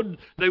Lord.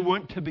 They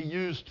weren't to be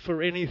used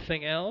for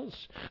anything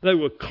else. They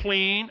were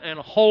clean and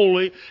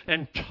holy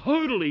and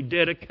totally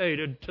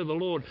dedicated to the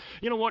Lord.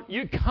 You know what?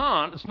 You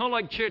can't. It's not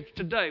like church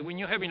today when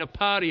you're having a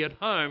party at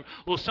home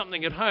or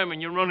something at home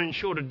and you're running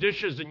short of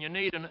dishes and you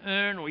need an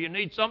urn or you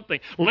need something.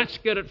 Let's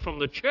get it from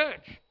the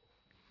church.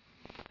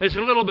 It's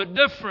a little bit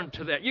different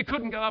to that. You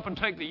couldn't go up and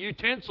take the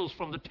utensils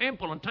from the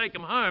temple and take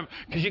them home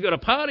because you got a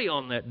party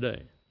on that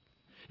day.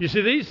 You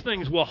see, these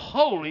things were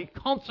wholly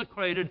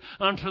consecrated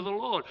unto the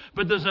Lord.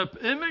 But there's an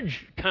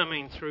image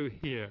coming through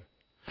here.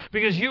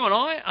 Because you and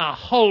I are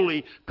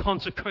wholly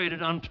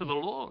consecrated unto the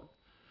Lord.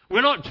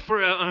 We're not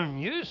for our own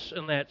use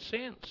in that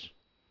sense.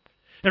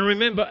 And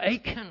remember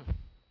Achan.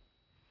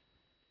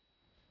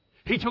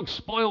 He took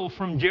spoil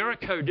from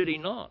Jericho, did he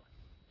not?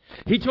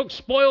 He took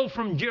spoil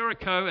from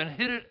Jericho and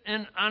hid it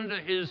in under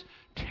his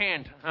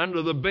tent,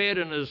 under the bed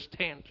in his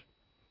tent.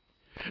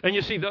 And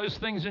you see, those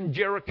things in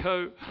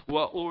Jericho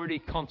were already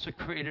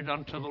consecrated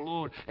unto the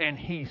Lord. And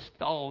he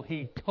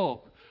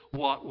took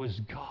what was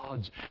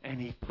God's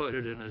and he put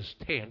it in his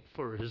tent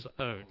for his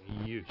own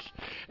use.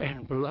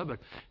 And beloved,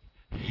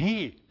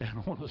 he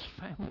and all his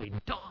family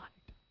died.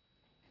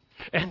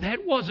 And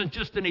that wasn't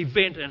just an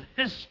event in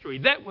history.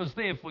 That was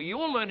there for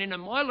your learning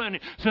and my learning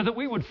so that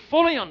we would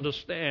fully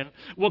understand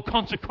what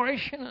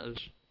consecration is.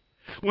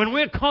 When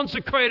we're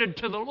consecrated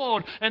to the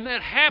Lord, and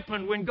that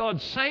happened when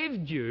God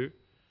saved you,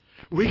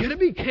 we're going to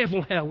be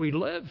careful how we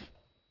live.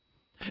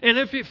 And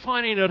if you're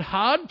finding it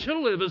hard to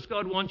live as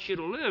God wants you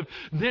to live,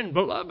 then,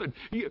 beloved,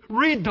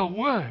 read the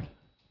Word.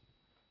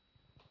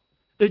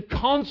 It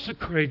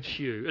consecrates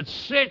you. It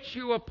sets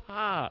you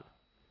apart.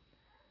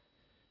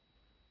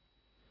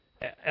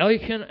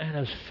 Achan and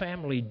his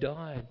family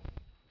died.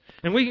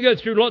 And we can go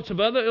through lots of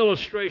other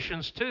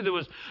illustrations too. There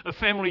was a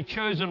family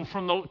chosen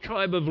from the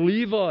tribe of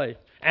Levi,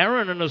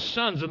 Aaron and his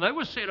sons, and they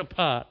were set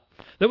apart.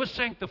 They were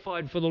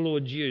sanctified for the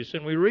Lord's use.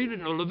 And we read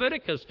in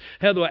Leviticus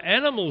how there were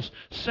animals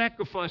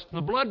sacrificed, and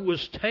the blood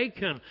was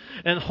taken,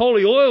 and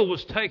holy oil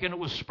was taken. It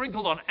was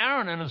sprinkled on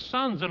Aaron and his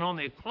sons and on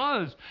their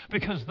clothes,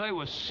 because they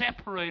were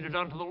separated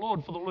unto the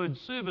Lord for the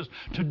Lord's service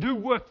to do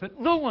work that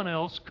no one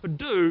else could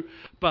do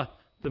but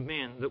the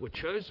men that were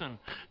chosen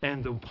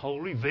and the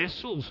holy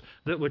vessels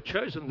that were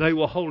chosen. They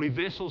were holy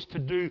vessels to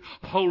do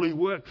holy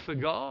work for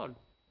God.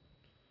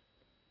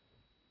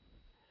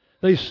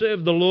 They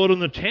served the Lord in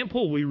the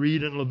temple, we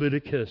read in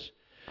Leviticus.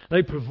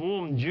 They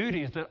performed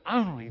duties that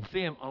only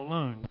them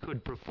alone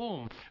could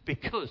perform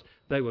because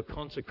they were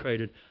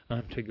consecrated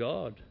unto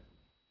God.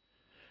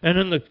 And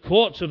in the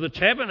courts of the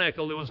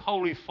tabernacle there was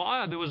holy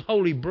fire, there was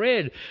holy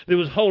bread, there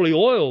was holy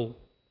oil.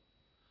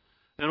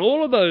 And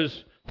all of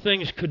those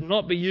things could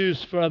not be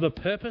used for other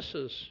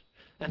purposes.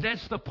 And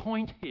that's the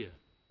point here.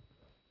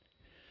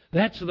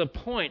 That's the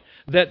point,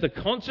 that the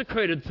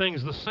consecrated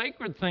things, the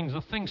sacred things,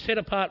 the things set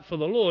apart for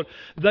the Lord,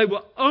 they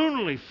were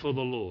only for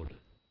the Lord,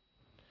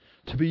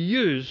 to be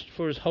used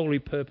for His holy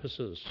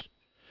purposes.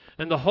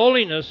 And the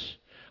holiness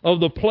of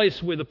the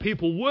place where the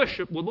people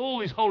worship with all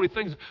these holy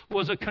things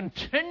was a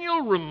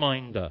continual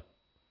reminder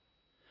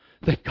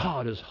that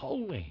God is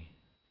holy.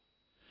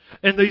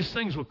 And these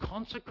things were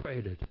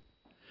consecrated.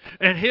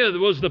 And here there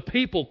was the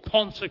people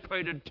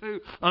consecrated too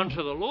unto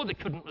the Lord. They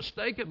couldn't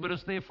mistake it, but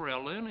it's there for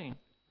our learning.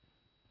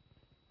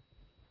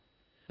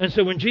 And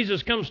so when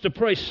Jesus comes to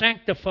pray,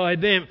 sanctify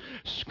them,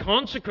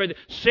 consecrate them,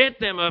 set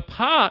them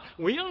apart,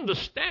 we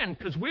understand,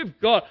 because we've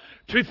got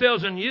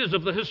 2,000 years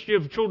of the history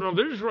of the children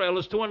of Israel,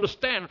 is to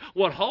understand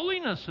what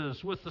holiness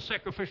is with the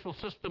sacrificial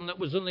system that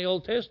was in the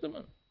Old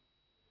Testament.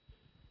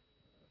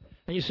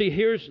 And you see,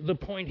 here's the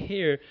point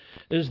here,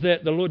 is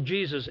that the Lord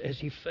Jesus, as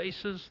He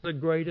faces the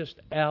greatest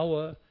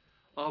hour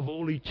of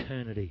all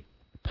eternity,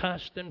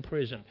 past and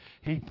present,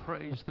 He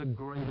prays the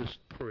greatest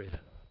prayer.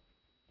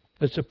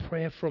 It's a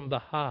prayer from the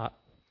heart,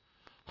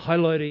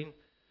 highlighting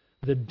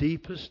the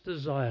deepest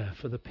desire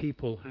for the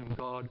people whom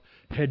God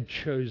had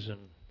chosen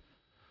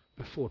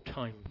before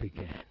time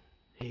began.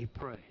 He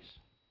prays,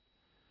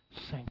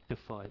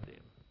 sanctify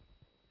them,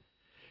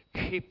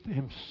 keep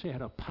them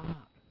set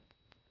apart,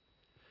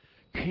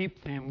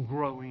 keep them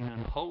growing in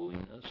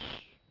holiness.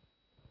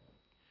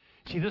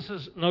 See, this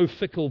is no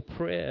fickle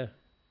prayer.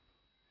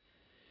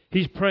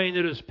 He's praying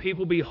that His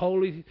people be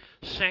holy,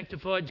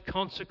 sanctified,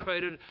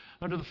 consecrated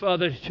unto the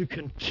Father, to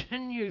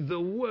continue the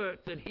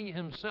work that He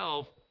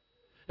Himself,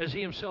 as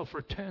He Himself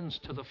returns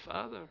to the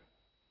Father.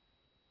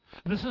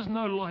 This is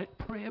no light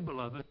prayer,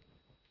 beloved.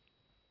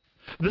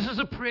 This is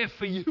a prayer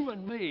for you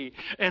and me,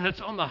 and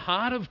it's on the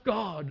heart of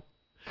God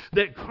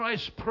that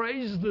Christ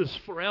prays this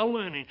for our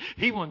learning.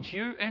 He wants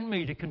you and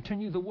me to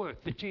continue the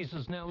work that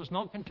Jesus now is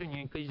not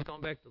continuing because He's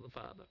gone back to the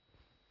Father.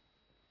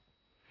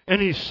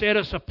 And He's set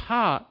us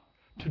apart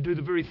to do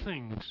the very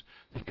things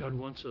that God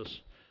wants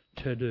us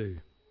to do.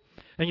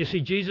 And you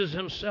see, Jesus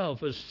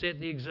Himself has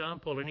set the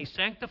example, and He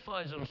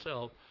sanctifies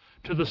Himself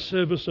to the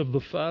service of the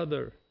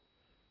Father.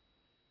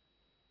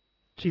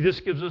 See, this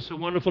gives us a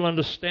wonderful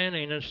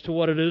understanding as to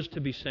what it is to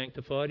be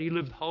sanctified. He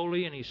lived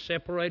holy, and He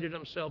separated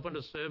Himself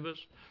into service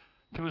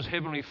to His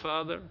Heavenly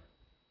Father.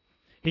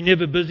 He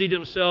never busied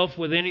Himself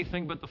with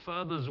anything but the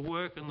Father's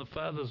work and the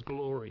Father's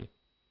glory.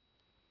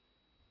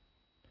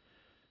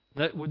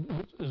 That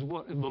is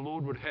what the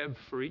Lord would have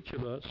for each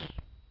of us.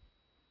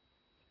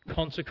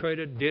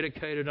 Consecrated,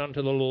 dedicated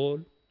unto the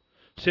Lord,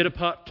 set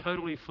apart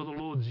totally for the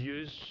Lord's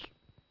use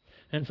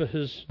and for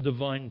His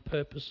divine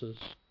purposes.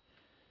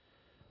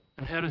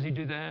 And how does He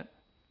do that?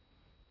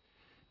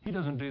 He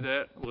doesn't do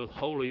that with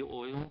holy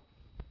oil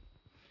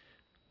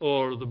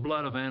or the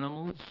blood of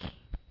animals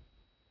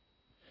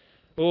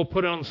or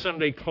put on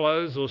Sunday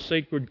clothes or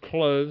sacred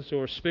clothes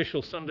or a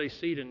special Sunday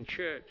seat in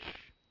church.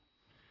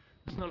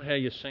 It's not how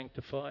you're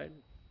sanctified.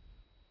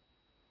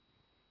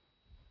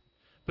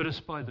 But it's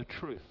by the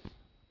truth.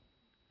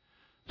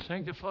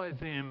 Sanctify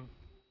them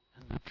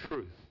in the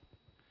truth.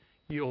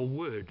 Your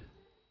word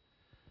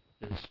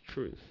is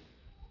truth.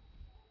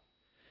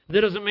 That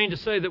doesn't mean to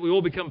say that we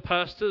all become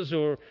pastors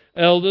or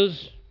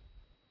elders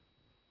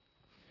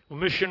or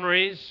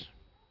missionaries.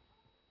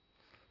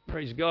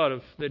 Praise God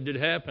if that did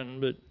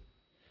happen, but it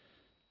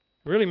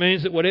really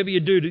means that whatever you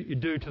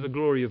do to the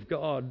glory of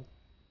God.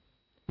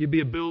 You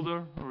be a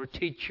builder or a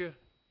teacher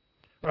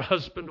or a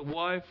husband or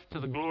wife to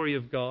the glory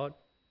of God.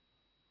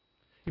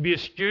 You be a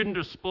student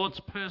or sports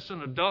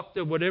person, a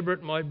doctor, whatever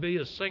it might be,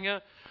 a singer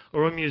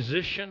or a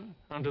musician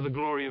unto the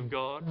glory of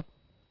God.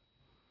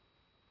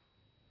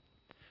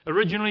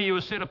 Originally you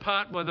were set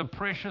apart by the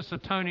precious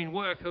atoning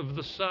work of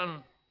the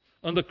Son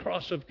on the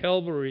cross of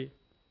Calvary.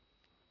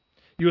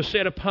 You were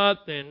set apart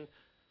then.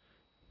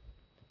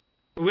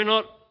 We're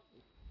not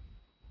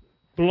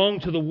belong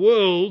to the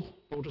world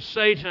or to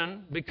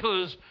Satan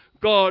because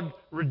God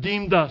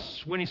redeemed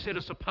us when He set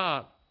us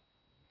apart.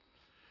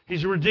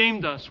 He's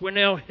redeemed us. We're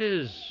now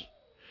His.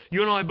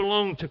 You and I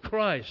belong to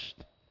Christ.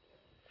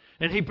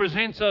 And He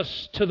presents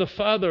us to the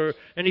Father,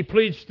 and He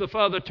pleads to the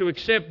Father to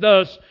accept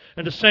us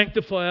and to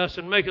sanctify us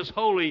and make us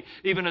holy,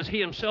 even as He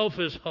Himself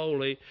is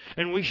holy.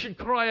 And we should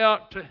cry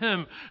out to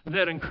Him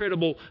that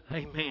incredible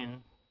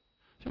Amen.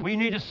 We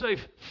need to say,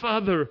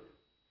 Father,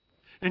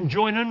 and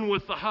join in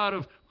with the heart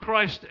of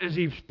Christ as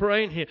He's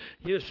praying here.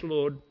 Yes,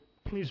 Lord,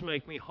 please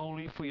make me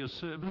holy for your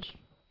service.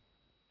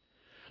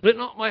 Let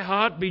not my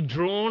heart be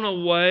drawn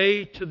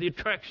away to the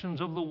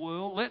attractions of the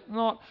world. Let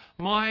not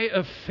my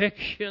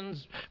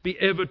affections be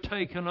ever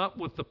taken up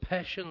with the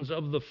passions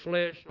of the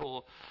flesh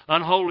or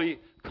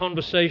unholy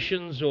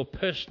conversations or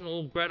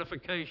personal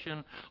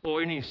gratification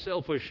or any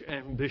selfish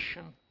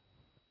ambition.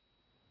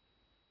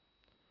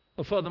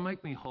 Oh, Father,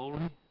 make me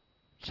holy.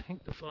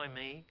 Sanctify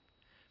me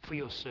for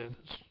your service.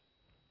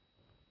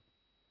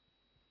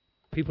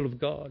 People of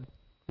God,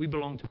 we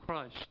belong to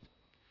Christ.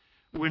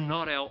 We're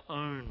not our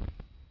own.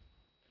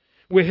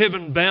 We're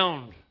heaven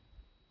bound.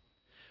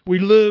 We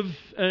live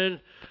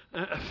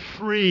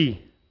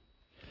free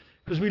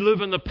because we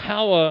live in the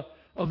power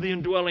of the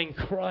indwelling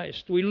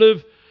Christ. We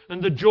live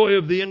in the joy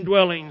of the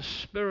indwelling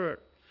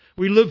Spirit.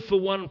 We live for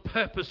one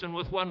purpose and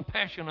with one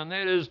passion, and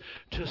that is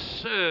to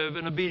serve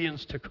in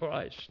obedience to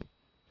Christ.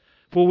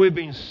 For we've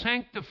been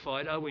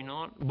sanctified, are we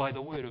not, by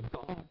the Word of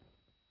God?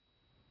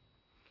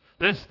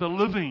 That's the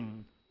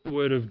living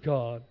Word of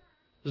God.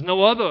 There's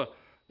no other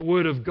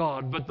Word of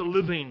God but the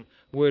living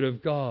Word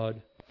of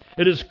God.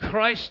 It is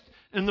Christ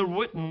in the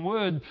written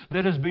Word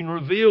that has been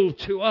revealed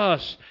to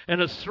us,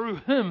 and it's through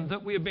Him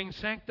that we are being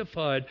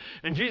sanctified.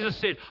 And Jesus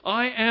said,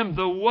 I am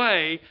the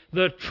way,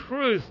 the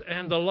truth,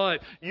 and the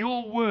life.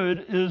 Your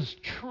Word is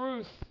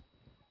truth.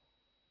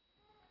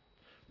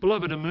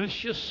 Beloved,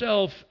 immerse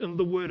yourself in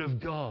the Word of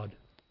God.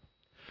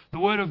 The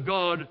Word of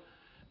God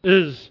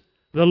is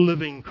the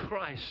living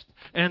Christ,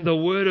 and the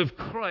Word of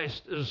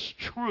Christ is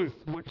truth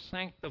which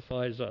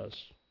sanctifies us.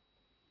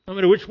 No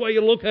matter which way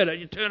you look at it,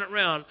 you turn it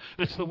around,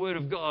 it's the Word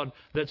of God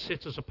that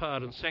sets us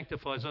apart and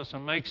sanctifies us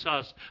and makes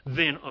us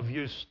then of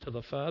use to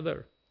the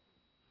Father.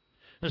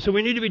 And so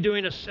we need to be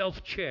doing a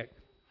self-check.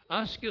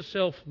 Ask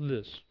yourself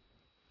this.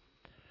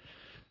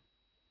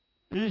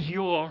 Is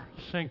your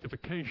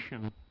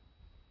sanctification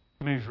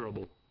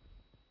measurable?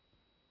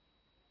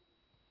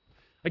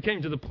 I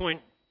came to the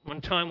point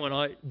one time when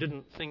I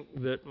didn't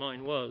think that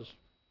mine was.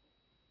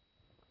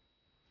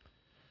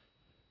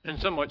 And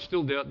some might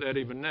still doubt that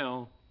even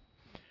now.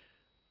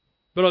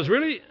 But I was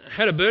really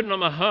had a burden on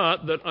my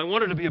heart that I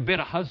wanted to be a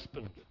better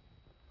husband.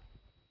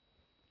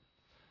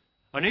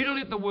 I need to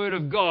let the Word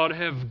of God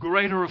have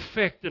greater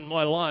effect in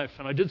my life,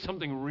 and I did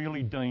something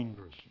really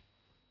dangerous.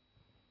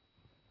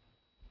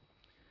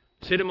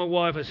 I said to my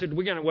wife, I said,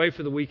 we're going away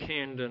for the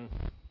weekend, and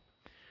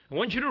I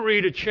want you to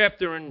read a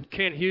chapter in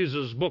Kent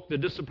Hughes' book, The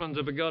Disciplines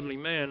of a Godly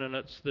Man, and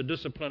it's the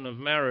discipline of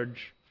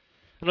marriage.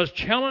 And I was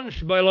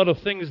challenged by a lot of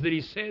things that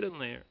he said in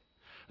there.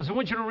 I said, I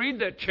want you to read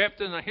that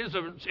chapter, and here's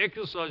an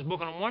exercise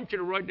book, and I want you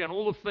to write down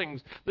all the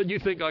things that you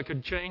think I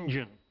could change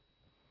in.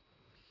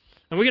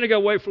 And we're going to go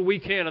away for a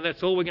weekend, and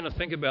that's all we're going to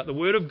think about, the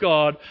Word of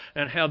God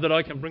and how that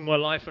I can bring my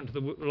life into the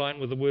line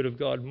with the Word of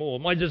God more.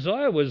 My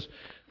desire was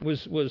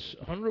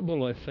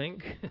honourable, I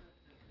think.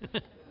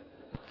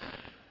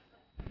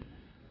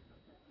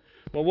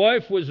 My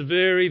wife was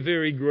very,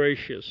 very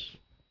gracious,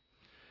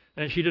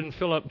 and she didn't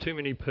fill up too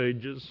many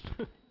pages.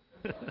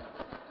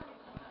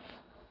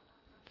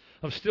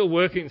 I'm still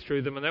working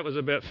through them, and that was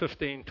about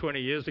 15, 20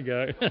 years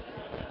ago.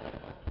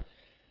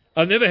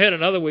 I've never had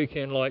another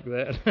weekend like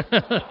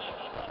that.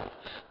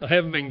 I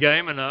haven't been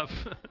game enough.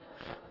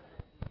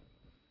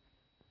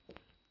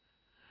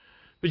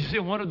 But you see,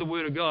 I wanted the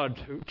Word of God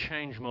to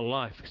change my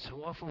life.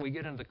 So often we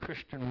get into the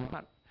Christian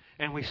rut,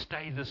 and we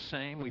stay the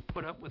same. We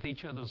put up with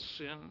each other's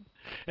sin.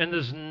 And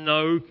there's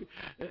no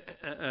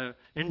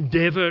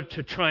endeavor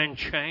to try and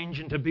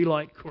change and to be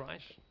like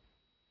Christ.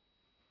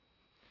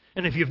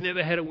 And if you've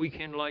never had a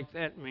weekend like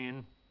that,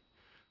 men,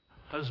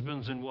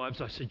 husbands and wives,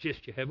 I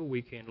suggest you have a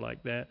weekend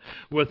like that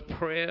with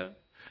prayer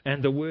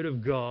and the Word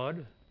of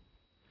God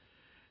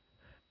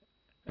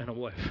and a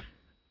wife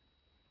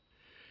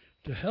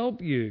to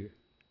help you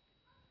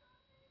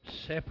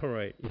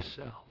separate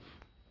yourself,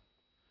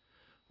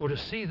 or to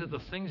see that the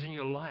things in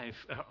your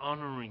life are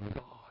honoring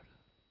God.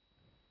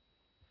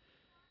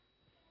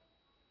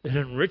 It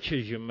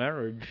enriches your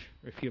marriage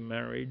if you're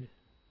married.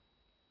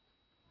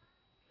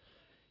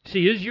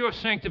 See, is your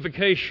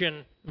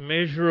sanctification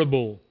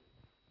measurable?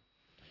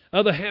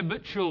 Are the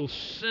habitual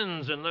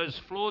sins and those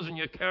flaws in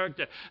your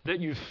character that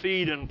you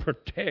feed and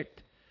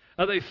protect,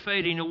 are they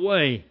fading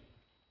away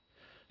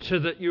so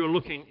that you're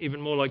looking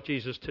even more like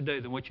Jesus today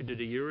than what you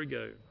did a year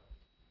ago?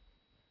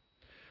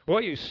 Or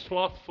are you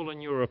slothful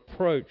in your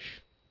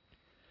approach,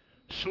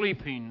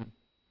 sleeping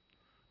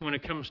when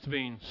it comes to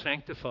being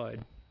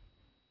sanctified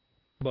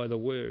by the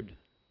Word?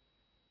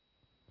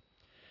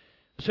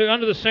 So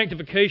under the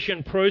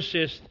sanctification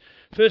process,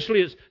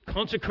 firstly it's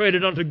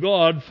consecrated unto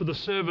God for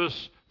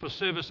service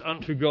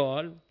unto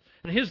God.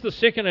 And here's the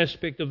second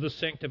aspect of this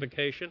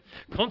sanctification.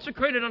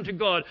 Consecrated unto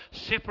God,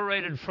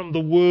 separated from the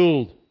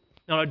world.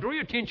 Now I draw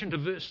your attention to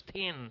verse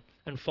 10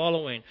 and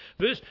following.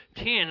 Verse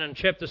 10 in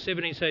chapter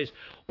 17 says,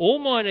 all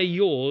mine are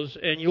yours,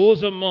 and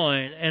yours are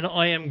mine, and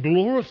I am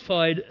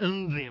glorified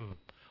in them.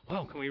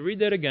 Well, can we read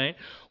that again?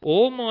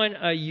 All mine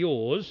are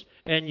yours,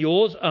 and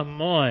yours are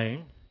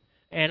mine,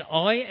 and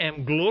I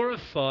am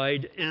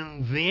glorified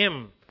in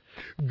them.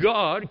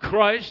 God,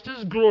 Christ,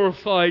 is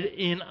glorified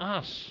in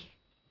us.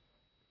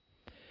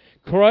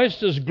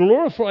 Christ is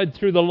glorified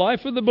through the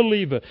life of the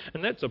believer.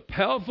 And that's a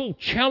powerful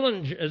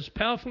challenge. It's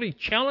powerfully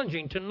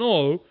challenging to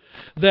know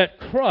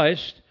that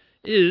Christ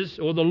is,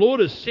 or the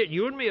Lord has set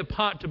you and me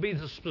apart to be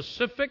the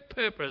specific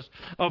purpose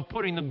of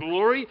putting the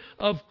glory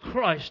of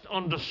Christ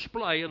on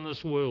display in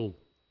this world.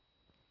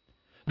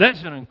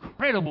 That's an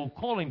incredible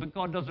calling, but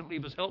God doesn't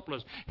leave us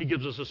helpless. He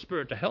gives us a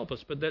Spirit to help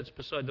us, but that's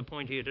beside the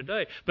point here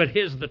today. But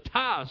here's the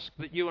task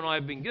that you and I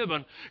have been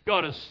given.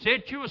 God has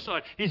set you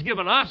aside. He's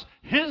given us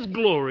His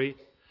glory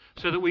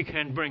so that we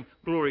can bring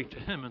glory to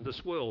Him in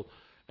this world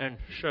and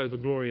show the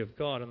glory of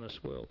God in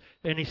this world.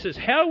 And He says,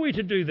 how are we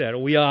to do that?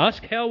 Or we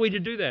ask, how are we to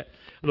do that?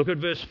 Look at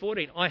verse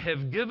 14. I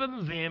have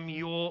given them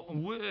your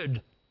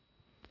word.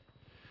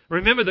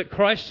 Remember that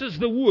Christ is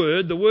the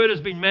Word. The Word has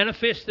been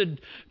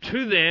manifested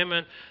to them,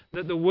 and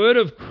that the Word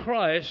of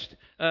Christ,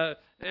 and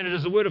it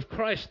is the Word of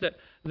Christ that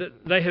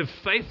they have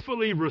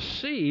faithfully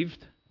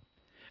received,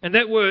 and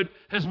that Word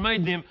has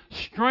made them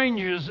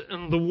strangers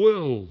in the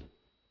world.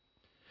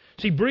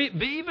 See,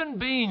 even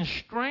being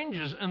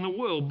strangers in the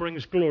world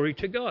brings glory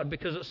to God,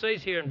 because it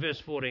says here in verse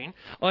 14,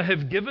 I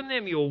have given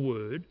them your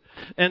word,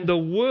 and the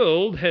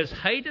world has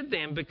hated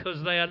them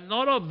because they are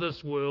not of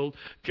this world,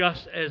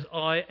 just as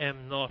I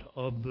am not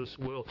of this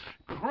world.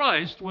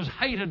 Christ was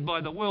hated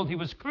by the world. He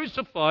was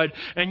crucified,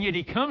 and yet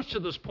He comes to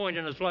this point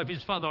in His life.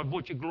 His Father, I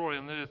brought you glory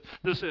on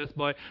this earth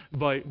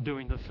by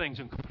doing the things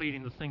and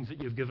completing the things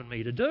that you've given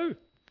me to do.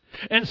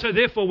 And so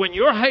therefore, when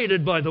you're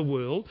hated by the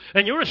world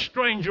and you're a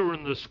stranger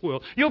in this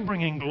world, you're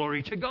bringing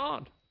glory to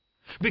God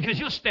because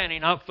you're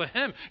standing up for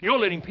Him. You're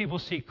letting people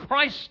see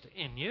Christ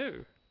in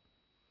you.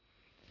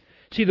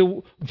 See,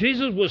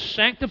 Jesus was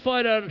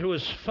sanctified unto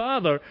His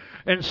Father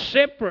and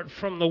separate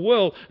from the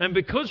world. And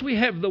because we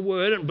have the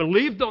Word and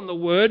believed on the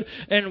Word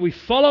and we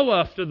follow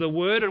after the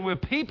Word and we're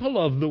people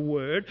of the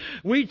Word,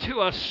 we too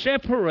are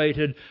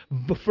separated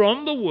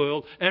from the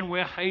world and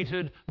we're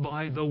hated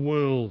by the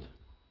world.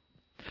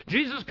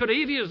 Jesus could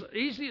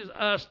easily have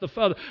asked the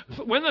Father,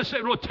 when they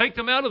said, Lord, take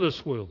them out of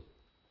this world.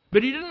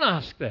 But He didn't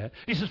ask that.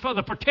 He says,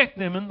 Father, protect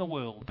them in the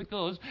world,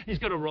 because He's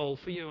got a role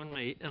for you and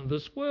me in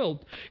this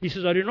world. He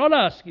says, I do not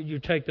ask you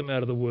to take them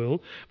out of the world,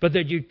 but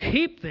that you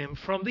keep them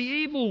from the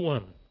evil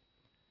one.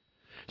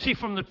 See,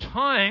 from the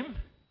time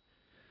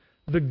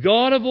the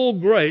God of all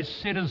grace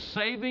set His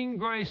saving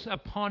grace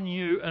upon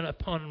you and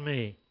upon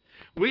me,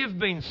 we have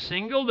been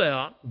singled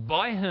out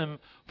by Him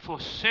for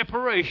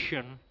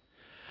separation,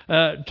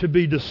 to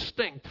be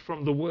distinct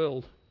from the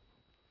world.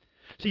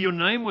 See, your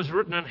name was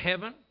written in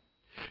heaven.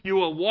 You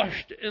were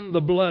washed in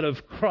the blood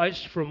of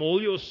Christ from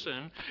all your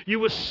sin.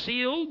 You were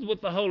sealed with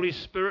the Holy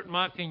Spirit,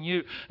 marking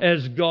you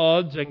as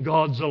God's and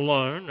God's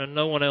alone and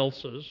no one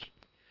else's.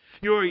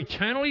 You are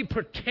eternally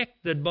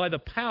protected by the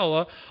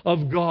power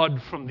of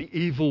God from the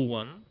evil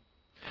one.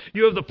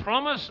 You have the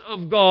promise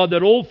of God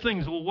that all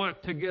things will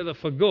work together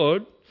for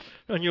good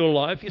in your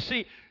life. You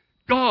see,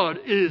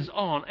 God is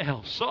on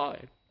our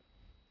side.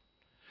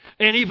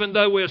 And even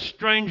though we're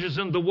strangers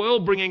in the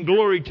world bringing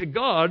glory to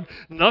God,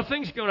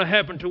 nothing's going to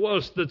happen to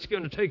us that's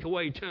going to take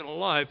away eternal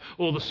life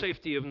or the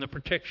safety and the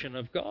protection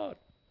of God.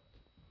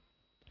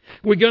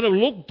 We're going to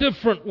look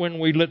different when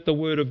we let the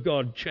Word of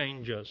God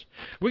change us.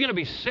 We're going to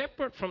be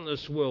separate from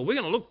this world. We're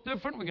going to look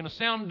different. We're going to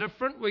sound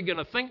different. We're going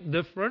to think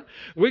different.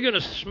 We're going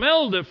to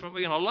smell different.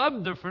 We're going to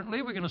love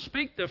differently. We're going to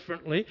speak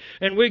differently.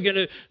 And we're going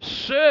to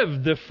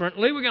serve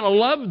differently. We're going to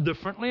love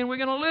differently. And we're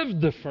going to live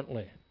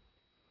differently.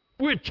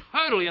 We're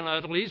totally and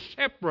utterly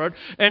separate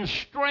and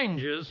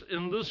strangers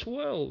in this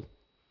world.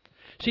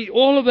 See,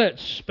 all of that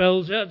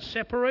spells out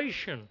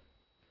separation.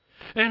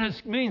 And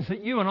it means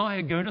that you and I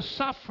are going to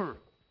suffer.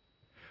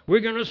 We're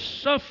going to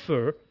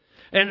suffer,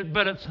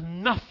 but it's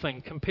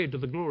nothing compared to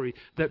the glory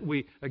that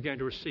we are going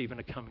to receive in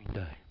a coming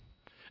day.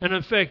 And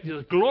in fact,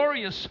 the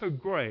glory is so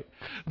great.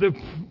 The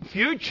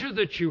future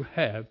that you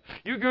have,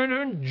 you're going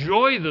to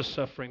enjoy the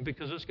suffering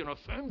because it's going to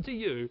affirm to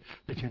you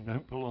that you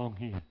don't belong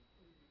here.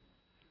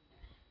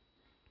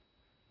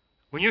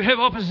 When you have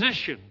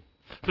opposition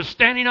for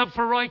standing up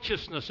for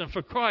righteousness and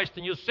for Christ,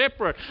 and you're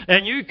separate,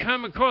 and you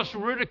come across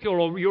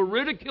ridicule, or you're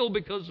ridiculed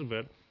because of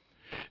it,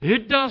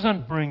 it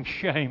doesn't bring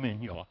shame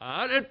in your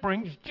heart. It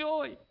brings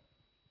joy.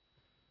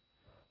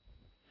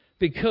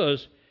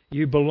 Because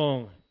you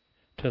belong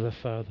to the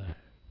Father.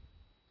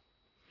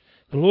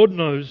 The Lord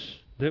knows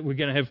that we're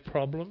going to have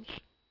problems.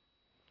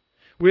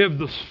 We have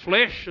this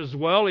flesh as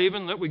well,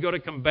 even that we've got to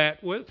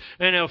combat with.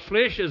 And our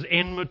flesh is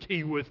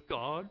enmity with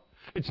God.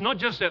 It's not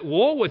just at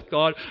war with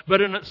God,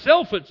 but in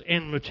itself it's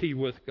enmity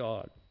with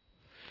God.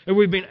 And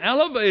we've been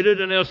elevated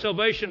in our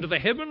salvation to the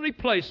heavenly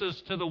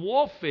places, to the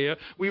warfare,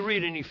 we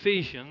read in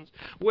Ephesians,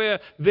 where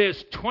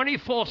there's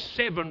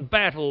 24/7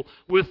 battle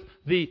with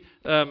the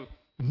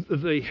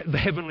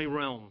heavenly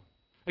realm,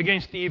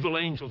 against the evil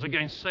angels,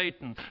 against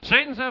Satan.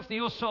 Satan's after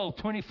your soul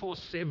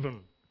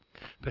 24/7.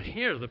 But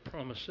here are the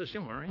promises,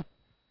 don't worry.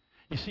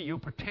 You see, you're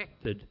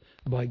protected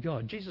by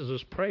God. Jesus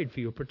has prayed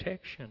for your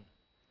protection.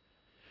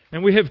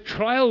 And we have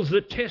trials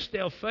that test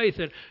our faith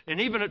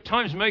and even at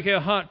times make our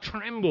heart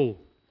tremble.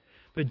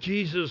 But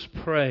Jesus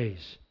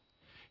prays.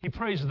 He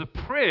prays the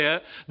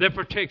prayer that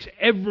protects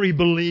every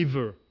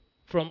believer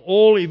from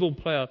all evil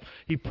power.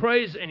 He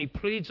prays and he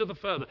pleads to the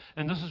Father.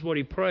 And this is what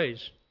he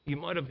prays. You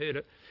might have heard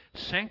it.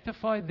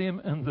 Sanctify them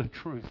in the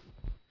truth.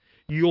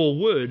 Your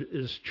word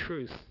is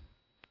truth.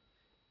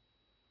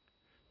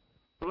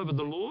 Beloved,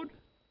 the Lord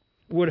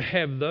would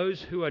have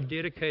those who are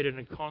dedicated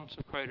and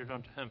consecrated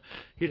unto Him.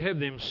 He'd have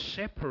them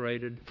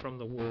separated from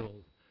the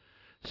world.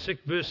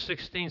 Verse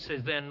 16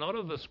 says, "They are not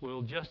of this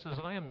world, just as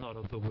I am not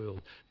of the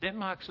world." That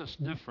marks us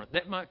different.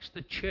 That marks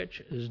the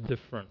church as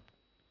different.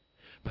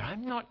 But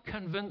I'm not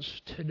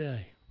convinced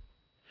today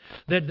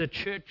that the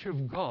church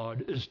of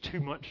God is too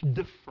much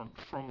different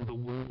from the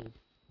world.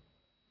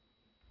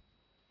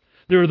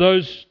 There are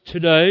those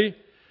today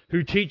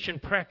who teach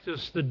and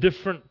practice the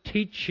different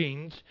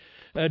teachings,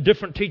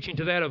 different teaching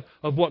to that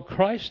of what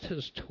Christ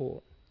has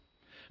taught.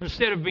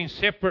 Instead of being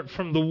separate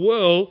from the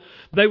world,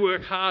 they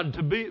work hard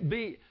to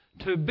be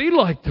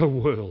like the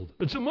world.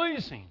 It's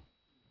amazing.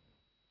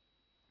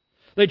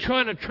 They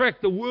try and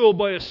attract the world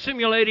by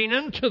assimilating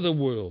into the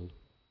world.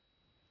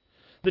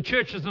 The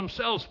churches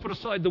themselves put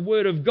aside the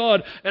Word of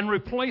God and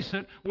replace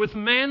it with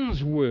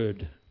man's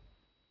word.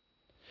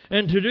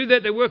 And to do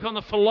that, they work on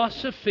the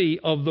philosophy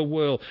of the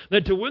world.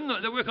 They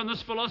work on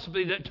this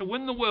philosophy that to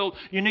win the world,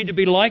 you need to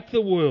be like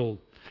the world.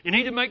 You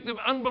need to make the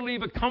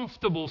unbeliever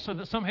comfortable so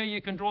that somehow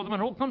you can draw them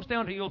in. It all comes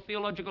down to your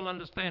theological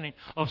understanding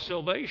of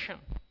salvation.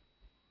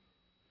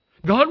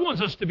 God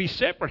wants us to be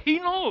separate. He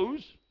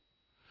knows.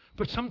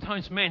 But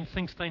sometimes man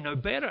thinks they know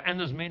better, and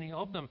there's many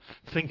of them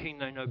thinking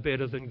they know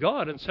better than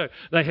God. And so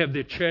they have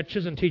their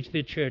churches and teach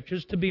their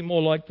churches to be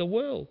more like the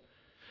world.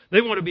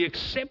 They want to be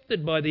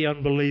accepted by the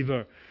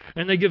unbeliever.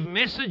 And they give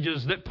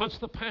messages that puts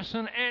the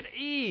person at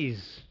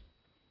ease.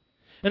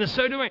 And in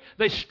so doing,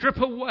 they strip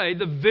away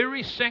the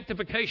very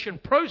sanctification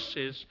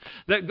process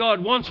that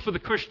God wants for the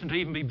Christian to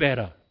even be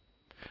better.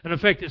 And in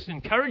fact, it's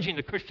encouraging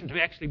the Christian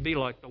to actually be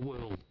like the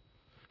world.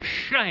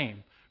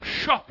 Shame.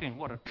 Shocking.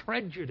 What a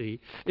tragedy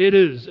it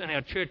is in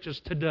our churches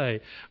today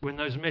when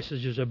those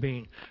messages are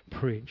being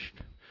preached.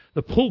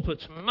 The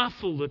pulpits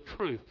muffle the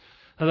truth.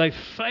 They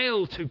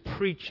fail to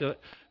preach it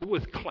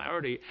with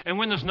clarity. And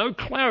when there's no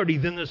clarity,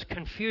 then there's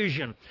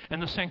confusion.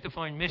 And the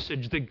sanctifying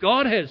message that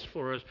God has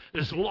for us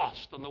is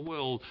lost in the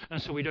world.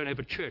 And so we don't have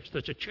a church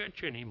that's a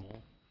church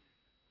anymore.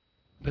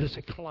 But it's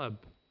a club.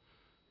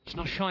 It's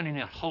not shining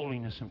out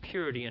holiness and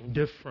purity and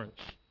difference.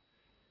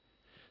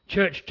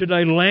 Church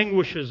today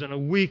languishes in a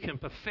weak and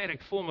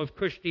pathetic form of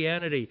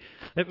Christianity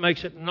that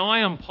makes it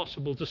nigh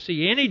impossible to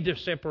see any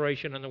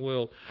separation in the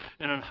world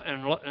and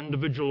in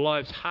individual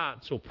lives,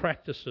 hearts or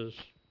practices.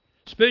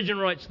 Spurgeon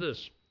writes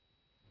this: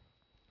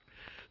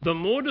 "The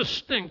more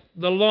distinct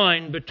the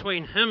line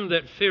between him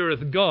that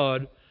feareth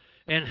God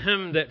and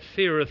him that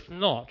feareth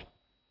not,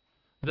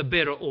 the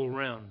better all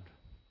round."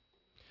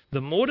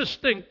 The more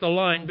distinct the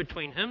line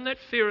between him that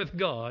feareth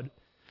God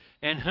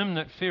and him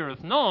that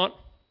feareth not,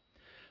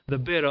 the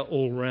better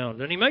all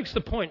round. And he makes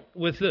the point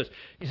with this.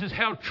 He says,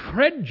 how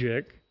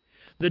tragic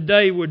the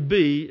day would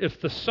be if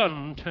the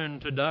sun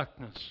turned to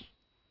darkness.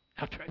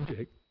 How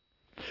tragic.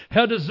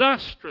 How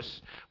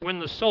disastrous when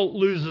the salt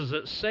loses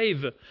its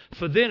savour,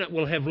 for then it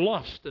will have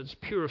lost its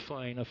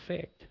purifying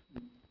effect.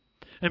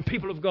 And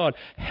people of God,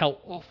 how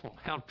awful,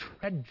 how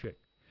tragic,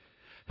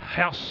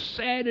 how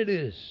sad it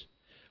is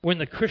when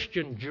the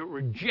Christian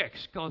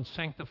rejects God's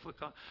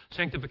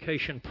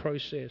sanctification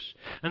process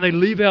and they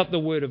leave out the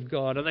Word of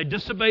God and they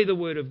disobey the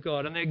Word of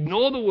God and they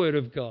ignore the Word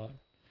of God.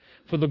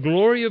 For the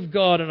glory of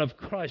God and of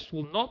Christ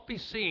will not be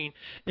seen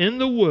in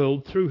the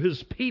world through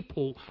His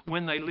people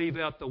when they leave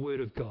out the Word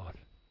of God.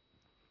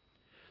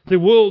 The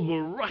world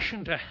will rush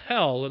into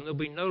hell and there'll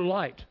be no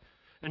light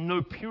and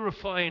no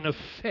purifying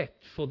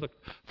effect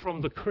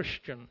from the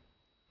Christian.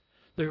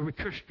 The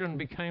Christian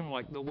became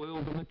like the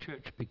world and the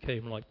church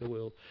became like the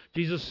world.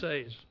 Jesus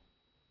says,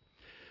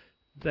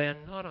 they are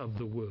not of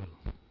the world,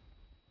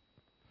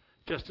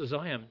 just as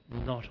I am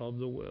not of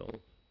the world.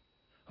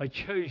 I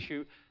chose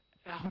you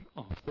out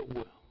of the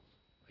world.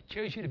 I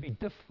chose you to be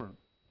different.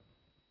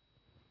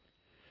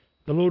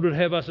 The Lord would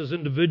have us as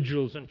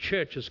individuals and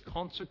churches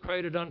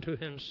consecrated unto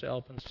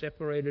Himself and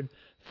separated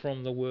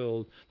from the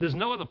world. There's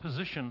no other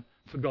position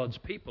for God's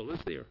people, is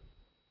there?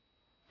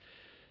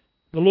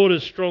 The Lord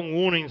has strong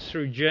warnings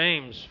through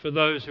James for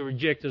those who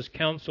reject His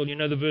counsel. You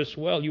know the verse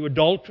well. You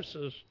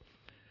adulteresses,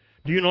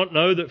 do you not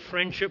know that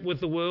friendship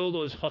with the world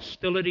is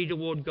hostility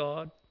toward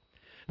God?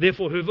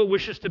 Therefore, whoever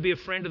wishes to be a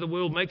friend of the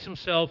world makes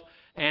himself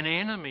an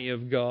enemy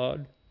of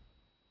God.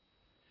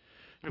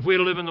 If we're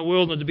to live in the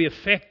world and to be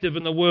effective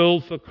in the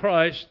world for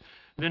Christ,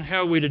 then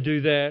how are we to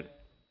do that?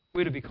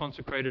 We're to be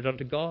consecrated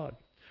unto God.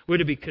 We're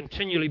to be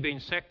continually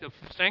being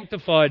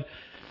sanctified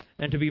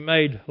and to be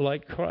made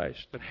like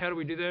Christ. And how do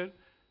we do that?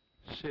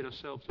 Set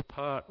ourselves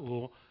apart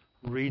or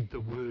read the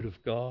Word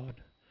of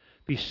God.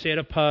 Be set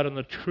apart in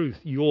the truth.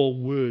 Your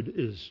Word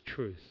is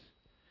truth.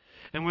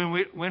 And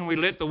when we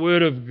let the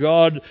Word of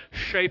God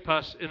shape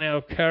us in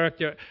our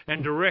character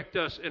and direct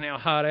us in our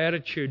heart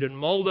attitude and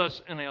mold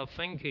us in our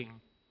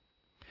thinking,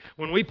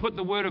 when we put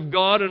the Word of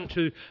God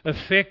into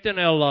effect in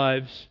our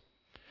lives,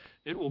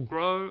 it will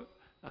grow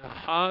our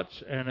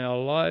hearts and our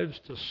lives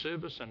to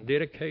service and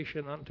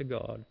dedication unto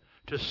God,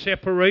 to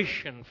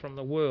separation from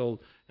the world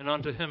and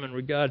unto Him in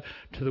regard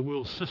to the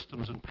world's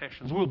systems and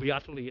passions. We'll be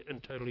utterly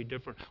and totally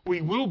different.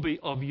 We will be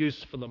of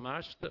use for the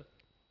Master.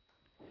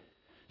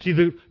 See,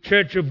 the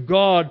church of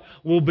God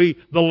will be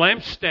the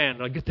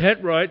lampstand. I get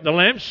that right? The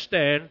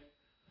lampstand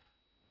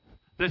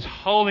that's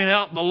holding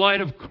out the light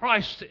of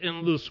Christ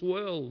in this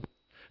world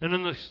and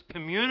in this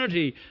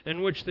community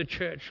in which the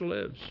church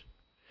lives.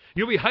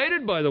 You'll be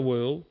hated by the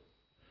world,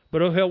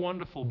 but oh, how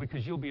wonderful,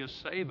 because you'll be a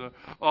saver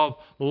of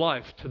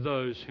life to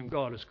those whom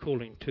God is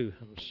calling to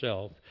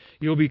Himself.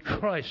 You'll be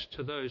Christ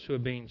to those who are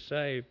being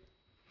saved.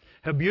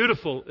 How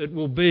beautiful it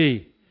will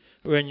be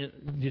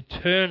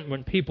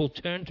when people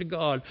turn to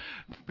God,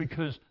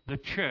 because the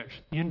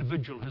church, the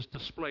individual, has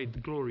displayed the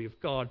glory of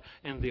God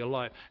in their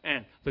life,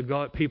 and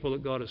the people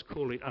that God is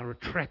calling are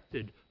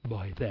attracted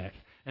by that,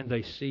 and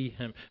they see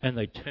Him and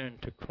they turn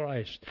to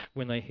Christ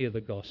when they hear the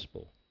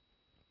gospel.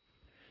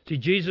 See,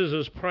 Jesus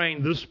is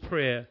praying this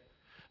prayer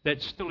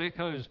that still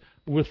echoes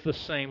with the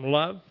same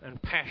love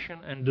and passion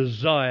and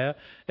desire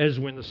as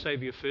when the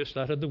Saviour first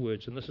uttered the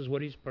words. And this is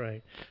what He's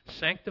praying.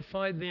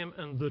 Sanctify them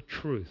in the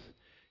truth.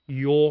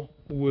 Your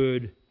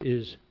word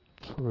is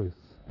truth.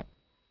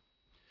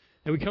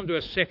 And we come to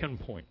our second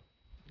point.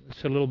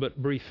 It's a little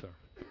bit briefer.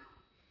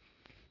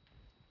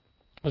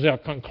 It's our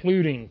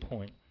concluding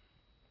point.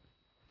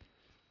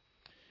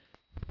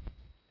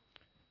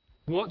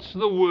 What's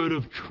the word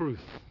of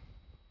truth?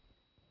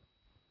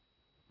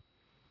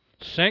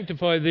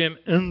 Sanctify them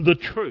in the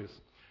truth.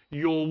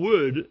 Your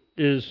word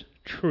is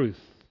truth.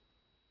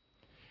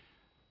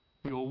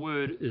 Your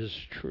word is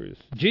truth.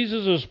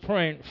 Jesus is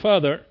praying,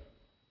 Father,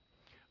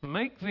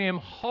 make them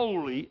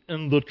holy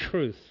in the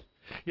truth.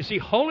 You see,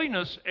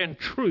 holiness and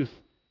truth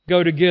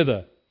go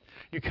together.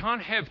 You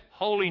can't have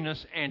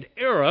holiness and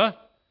error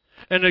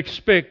and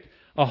expect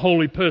a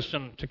holy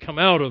person to come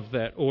out of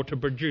that or to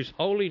produce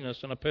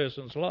holiness in a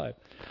person's life.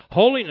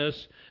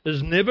 Holiness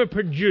is never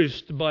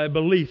produced by a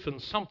belief in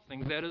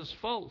something that is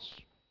false.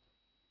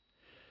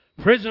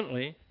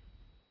 Presently,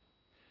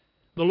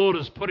 the Lord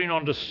is putting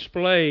on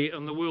display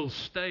on the world's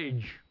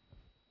stage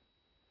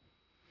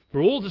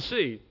for all to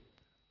see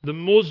the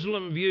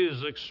Muslim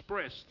views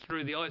expressed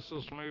through the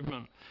ISIS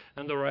movement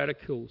and the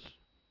radicals.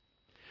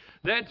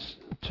 That's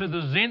to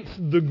the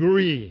nth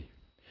degree.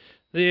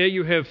 There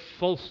you have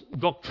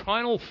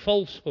doctrinal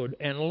falsehood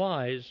and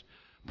lies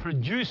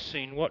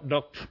producing what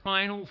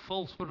doctrinal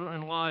falsehood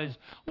and lies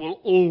will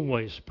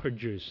always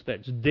produce.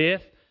 That's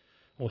death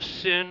or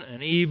sin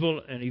and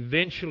evil and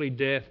eventually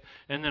death.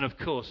 And then, of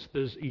course,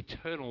 there's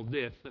eternal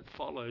death that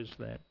follows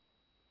that.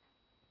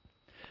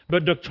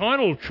 But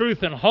doctrinal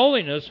truth and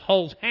holiness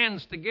holds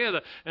hands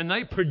together, and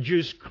they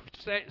produce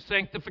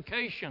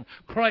sanctification,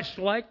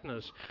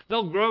 Christ-likeness.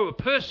 They'll grow a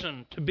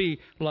person to be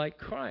like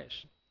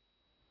Christ.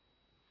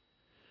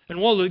 And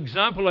while the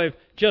example I've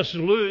just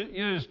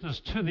used is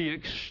to the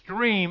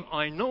extreme,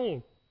 I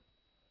know.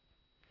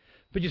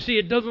 But you see,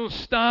 it doesn't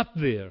stop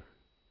there.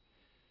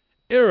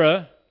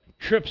 Error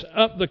trips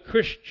up the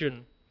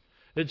Christian.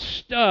 It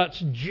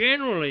starts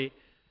generally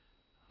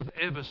with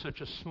ever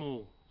such a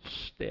small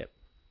step.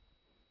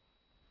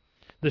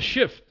 The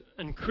shift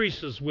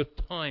increases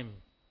with time.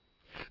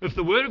 If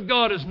the Word of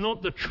God is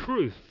not the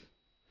truth,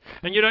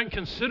 and you don't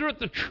consider it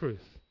the truth,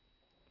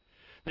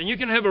 then you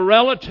can have a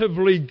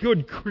relatively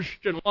good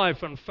Christian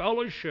life and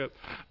fellowship,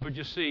 but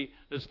you see,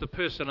 it's the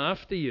person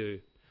after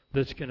you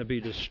that's going to be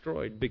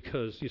destroyed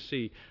because, you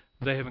see,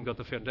 they haven't got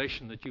the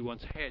foundation that you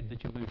once had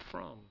that you moved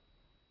from.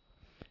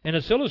 And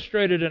it's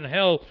illustrated in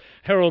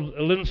Harold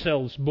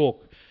Lindsell's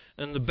book,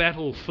 in the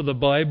battle for the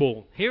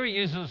Bible. Here he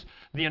uses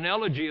the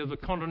analogy of the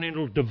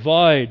continental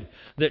divide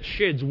that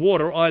sheds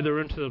water either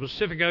into the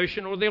Pacific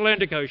Ocean or the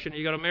Atlantic Ocean.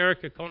 You've got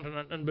America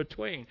continent in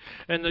between.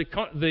 And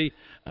the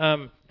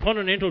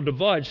continental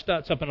divide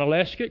starts up in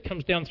Alaska, it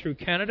comes down through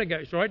Canada,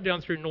 goes right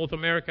down through North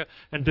America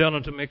and down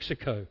into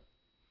Mexico.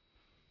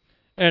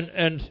 And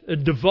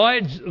it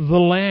divides the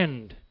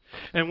land.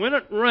 And when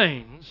it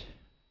rains,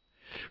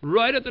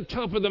 right at the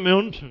top of the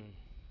mountain,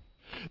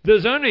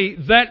 there's only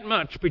that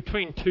much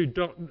between two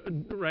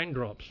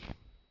raindrops.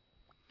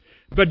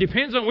 But it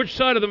depends on which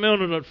side of the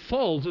mountain it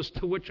falls as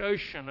to which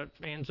ocean it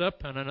ends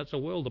up in, and it's a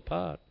world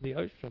apart, the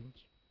oceans.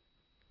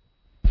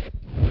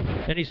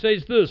 And he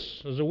says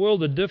this, there's a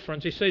world of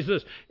difference. He says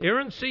this,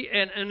 errancy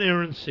and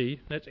inerrancy,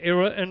 that's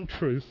error and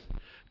truth,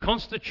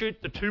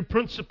 constitute the two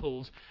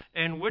principles,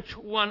 and which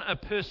one a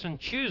person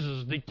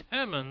chooses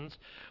determines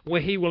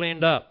where he will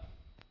end up.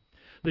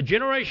 The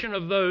generation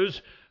of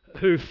those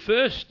who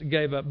first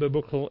gave up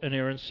biblical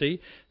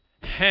inerrancy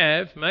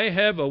may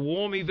have a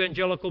warm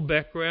evangelical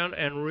background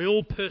and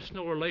real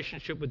personal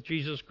relationship with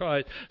Jesus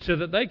Christ, so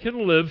that they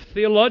can live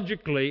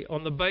theologically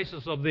on the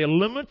basis of their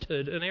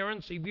limited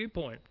inerrancy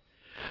viewpoint.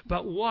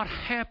 But what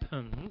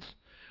happens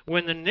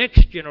when the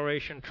next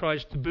generation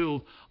tries to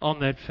build on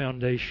that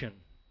foundation?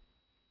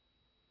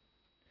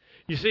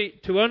 You see,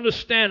 to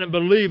understand and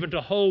believe and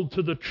to hold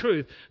to the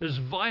truth is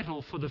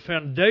vital for the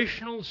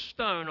foundational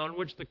stone on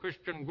which the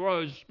Christian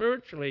grows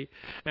spiritually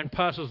and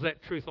passes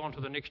that truth on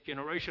to the next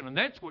generation. And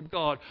that's what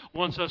God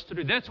wants us to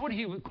do. That's what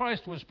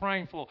Christ was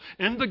praying for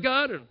in the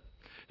garden.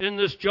 In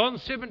this John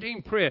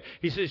 17 prayer,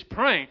 he says,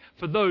 praying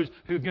for those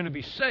who are going to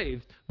be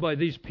saved by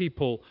these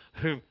people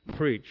whom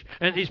preach.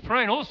 And he's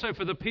praying also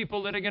for the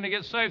people that are going to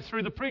get saved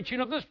through the preaching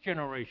of this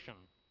generation.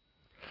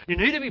 You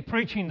need to be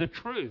preaching the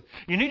truth.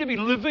 You need to be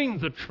living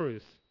the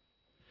truth.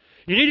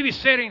 You need to be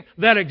setting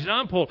that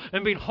example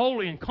and being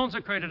holy and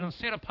consecrated and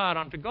set apart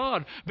unto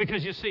God,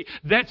 because you see,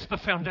 that's the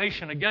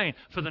foundation again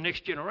for the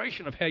next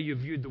generation of how you've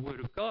viewed the Word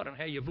of God and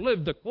how you've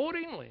lived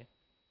accordingly.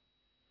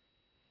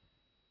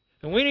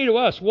 And we need to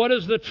ask, what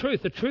is the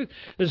truth? The truth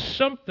is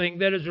something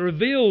that is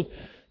revealed.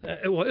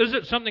 Is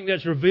it something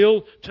that's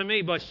revealed to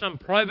me by some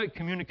private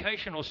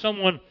communication or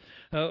someone,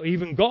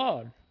 even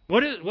God?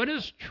 What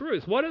is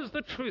truth? What is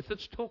the truth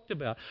that's talked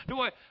about?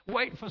 Do I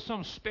wait for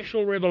some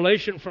special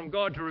revelation from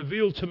God to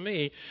reveal to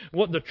me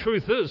what the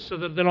truth is, so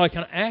that then I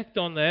can act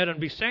on that and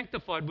be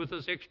sanctified with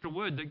this extra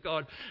word that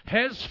God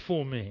has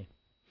for me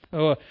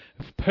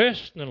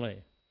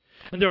personally?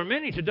 And there are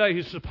many today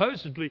who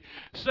supposedly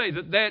say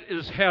that that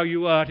is how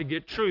you are to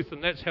get truth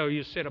and that's how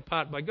you're set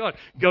apart by God.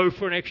 Go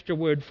for an extra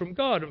word from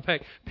God. In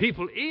fact,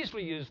 people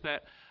easily use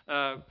that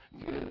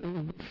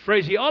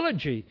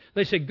phraseology.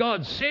 They say,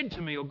 God said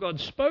to me, or God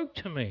spoke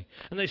to me.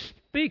 And they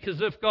speak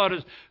as if God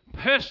has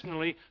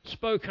personally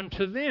spoken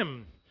to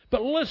them.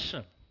 But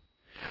listen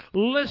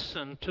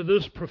to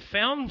this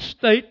profound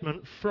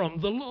statement from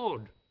the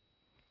Lord.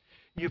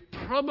 You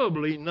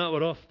probably know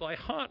it off by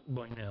heart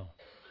by now.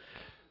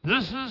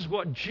 This is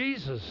what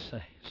Jesus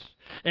says.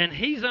 And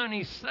He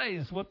only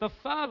says what the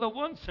Father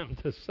wants Him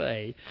to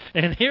say.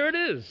 And here it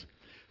is.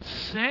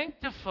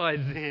 Sanctify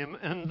them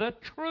in the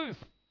truth.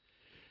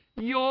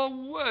 Your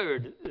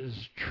word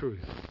is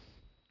truth.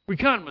 We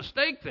can't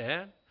mistake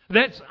that.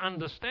 That's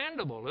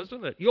understandable,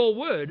 isn't it? Your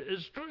word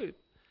is truth.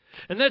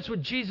 And that's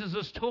what Jesus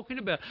is talking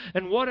about.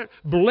 And what a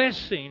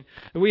blessing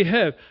we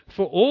have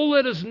for all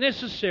that is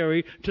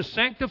necessary to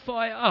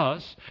sanctify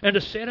us and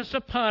to set us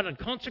apart and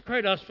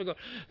consecrate us for God,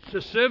 to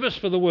service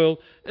for the world,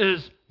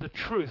 is the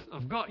truth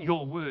of God.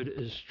 Your word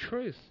is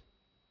truth.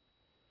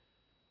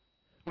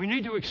 We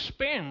need to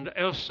expend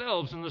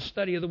ourselves in the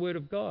study of the Word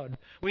of God.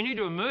 We need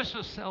to immerse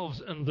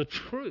ourselves in the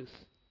truth.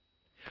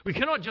 We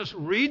cannot just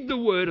read the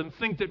Word and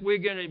think that we're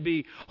going to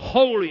be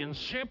holy and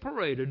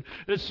separated.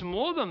 It's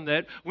more than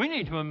that. We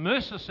need to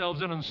immerse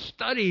ourselves in and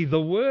study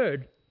the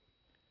Word.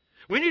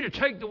 We need to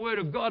take the Word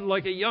of God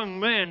like a young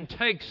man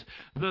takes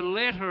the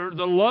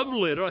love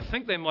letter. I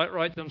think they might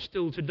write them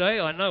still today.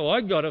 I know I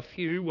got a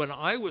few when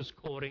I was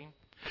courting.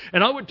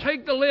 And I would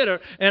take the letter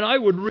and I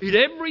would read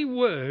every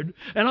word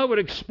and I would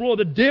explore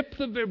the depth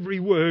of every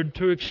word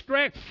to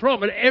extract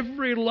from it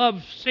every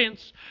love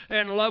sense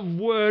and love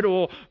word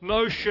or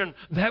motion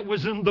that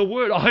was in the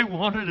word. I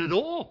wanted it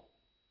all.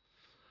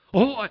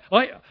 Oh,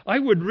 I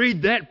would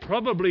read that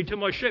probably to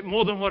my shame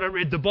more than what I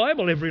read the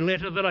Bible, every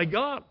letter that I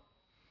got.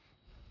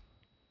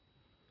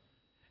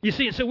 You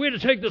see, so we're to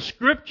take the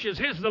Scriptures.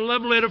 Here's the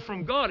love letter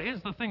from God.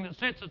 Here's the thing that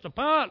sets us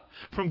apart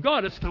from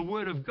God. It's the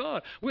Word of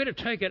God. We're to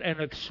take it and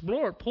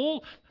explore it.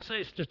 Paul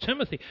says to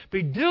Timothy,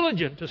 be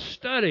diligent to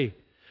study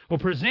or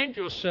present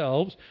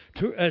yourselves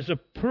as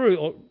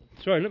approved.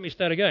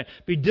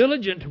 Be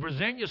diligent to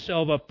present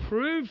yourself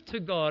approved to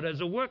God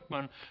as a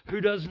workman who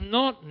does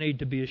not need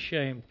to be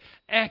ashamed,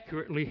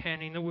 accurately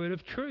handling the word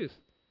of truth.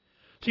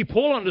 See,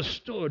 Paul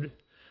understood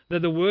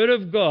that the Word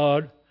of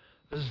God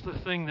is the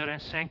thing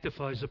that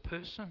sanctifies a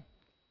person.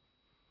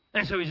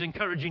 And so he's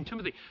encouraging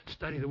Timothy,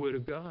 study the Word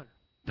of God.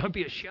 Don't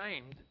be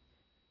ashamed.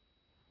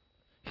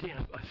 You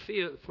know, I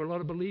fear for a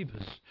lot of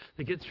believers,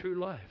 they get through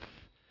life.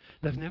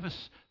 They've never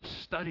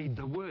studied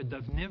the Word.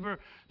 They've never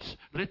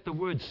let the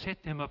Word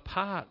set them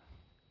apart.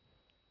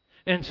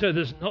 And so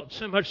there's not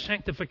so much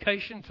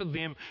sanctification for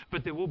them,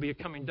 but there will be a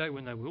coming day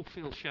when they will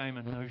feel shame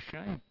and no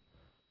shame.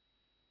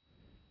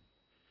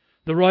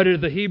 The writer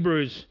of the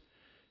Hebrews,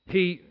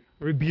 he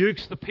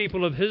rebukes the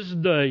people of his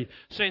day,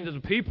 saying to the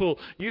people,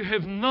 you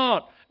have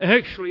not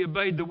actually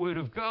obeyed the Word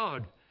of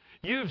God.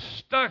 You've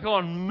stuck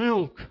on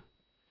milk.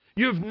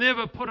 You've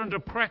never put into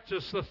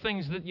practice the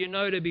things that you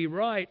know to be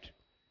right.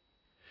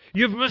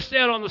 You've missed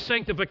out on the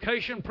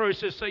sanctification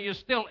process, so you're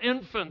still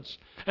infants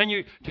and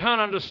you can't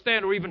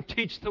understand or even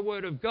teach the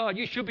Word of God.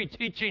 You should be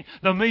teaching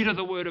the meat of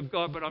the Word of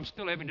God, but I'm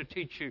still having to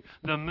teach you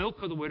the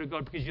milk of the Word of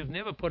God because you've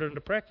never put it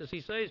into practice.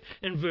 He says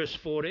in verse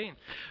 14,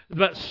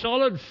 but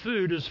solid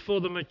food is for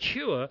the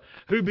mature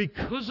who,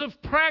 because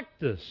of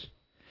practice,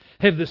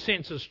 have the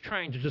senses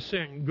trained to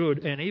discern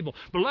good and evil.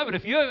 Beloved,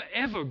 if you're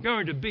ever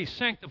going to be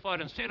sanctified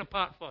and set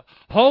apart for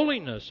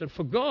holiness and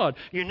for God,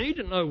 you need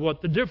to know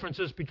what the difference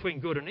is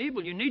between good and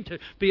evil. You need to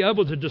be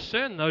able to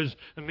discern those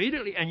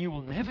immediately, and you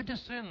will never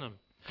discern them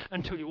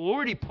until you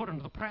already put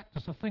into the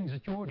practice the things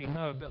that you already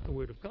know about the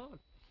Word of God.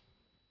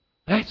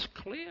 That's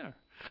clear.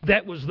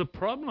 That was the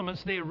problem.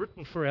 It's there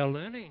written for our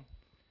learning.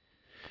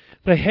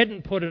 They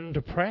hadn't put it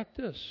into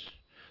practice.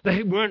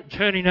 They weren't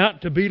turning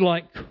out to be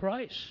like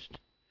Christ.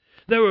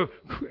 They were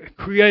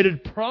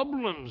created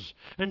problems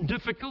and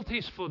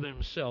difficulties for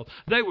themselves.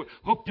 They were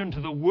hooked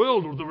into the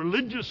world or the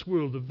religious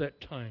world of that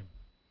time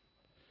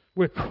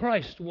where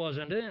Christ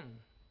wasn't in.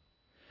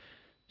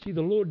 See,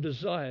 the Lord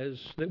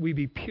desires that we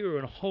be pure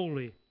and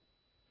holy,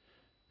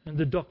 and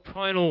the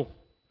doctrinal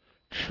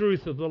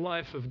truth of the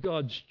life of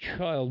God's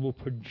child will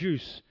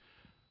produce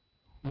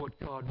what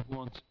God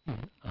wants in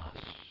us.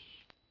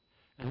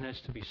 And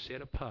that's to be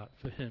set apart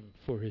for Him,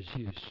 for His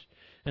use.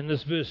 And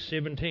this verse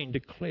 17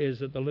 declares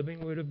that the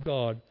living Word of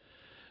God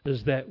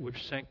is that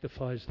which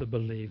sanctifies the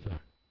believer.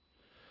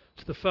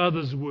 It's the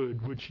Father's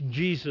Word which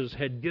Jesus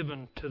had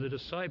given to the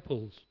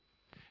disciples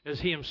as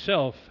He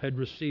Himself had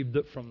received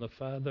it from the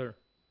Father.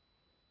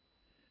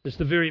 It's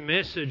the very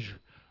message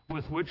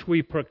with which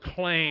we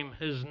proclaim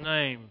His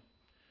name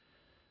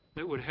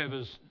that would have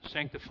His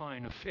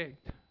sanctifying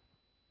effect.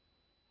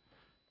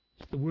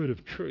 It's the word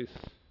of truth.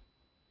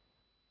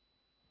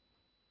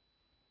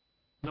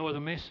 No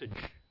other message.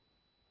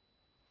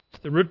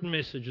 It's the written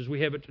message as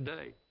we have it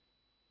today.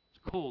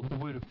 It's called the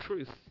word of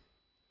truth.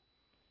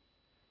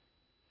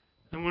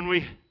 And when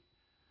we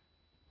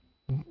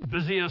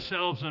busy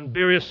ourselves and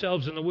bury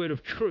ourselves in the word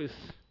of truth,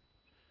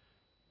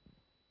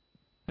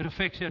 it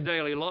affects our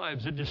daily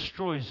lives. It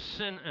destroys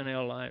sin in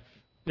our life.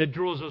 It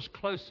draws us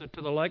closer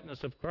to the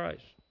likeness of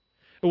Christ.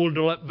 It will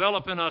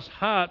develop in us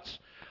hearts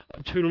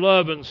to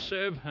love and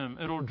serve Him.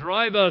 It will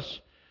drive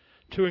us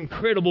to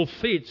incredible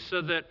feats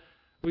so that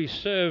we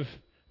serve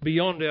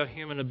beyond our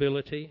human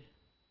ability,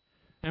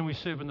 and we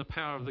serve in the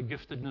power of the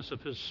giftedness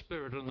of His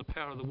Spirit and the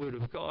power of the Word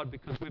of God,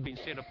 because we've been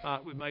set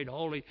apart, we're made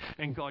holy,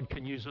 and God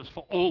can use us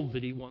for all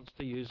that He wants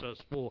to use us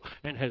for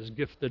and has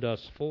gifted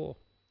us for.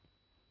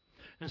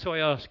 And so I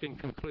ask in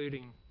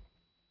concluding,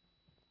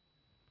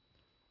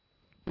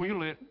 will you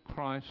let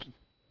Christ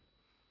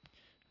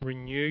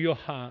renew your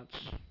hearts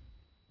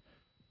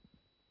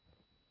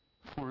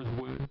for His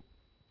Word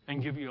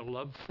and give you a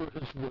love for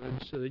His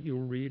Word so that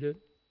you'll read it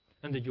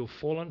and that you'll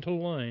fall into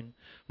line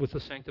with the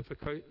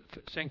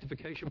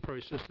sanctification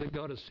process that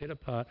God has set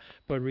apart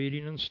by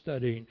reading and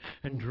studying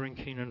and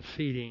drinking and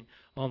feeding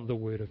on the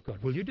Word of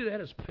God. Will you do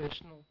that as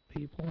personal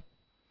people?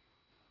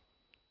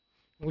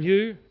 Will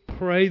you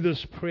pray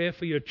this prayer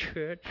for your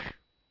church?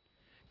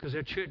 Because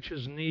our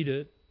churches need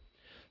it.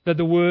 That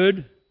the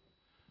Word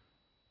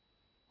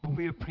will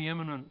be a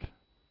preeminent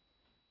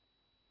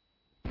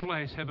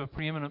place, have a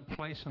preeminent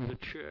place in the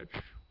church.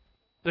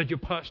 That your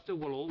pastor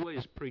will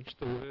always preach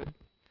the Word.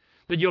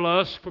 That you'll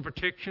ask for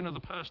protection of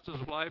the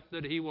pastor's life,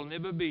 that he will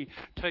never be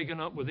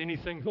taken up with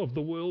anything of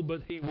the world,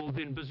 but he will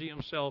then busy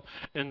himself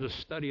in the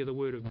study of the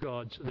Word of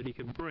God so that he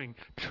can bring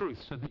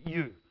truth so that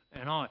you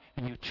and I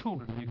and your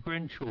children and your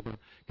grandchildren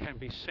can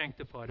be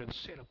sanctified and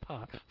set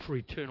apart for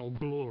eternal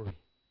glory.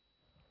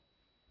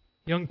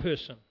 Young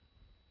person,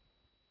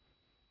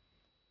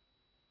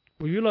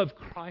 will you love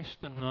Christ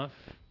enough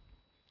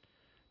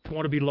to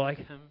want to be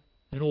like Him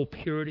in all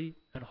purity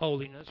and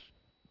holiness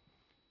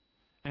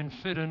and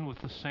fit in with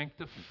the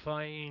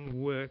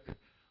sanctifying work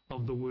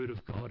of the Word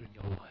of God in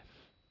your life?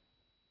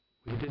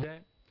 Will you do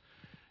that?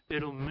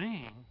 It'll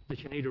mean that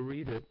you need to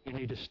read it, you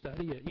need to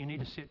study it, you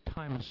need to set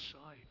time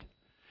aside.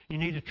 You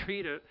need to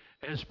treat it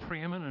as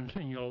preeminent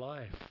in your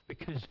life,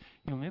 because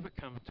you'll never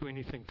come to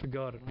anything for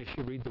God unless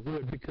you read the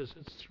Word, because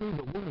it's through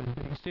the Word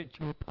that He sets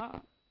you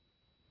apart.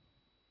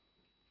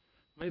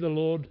 May the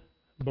Lord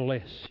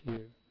bless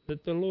you.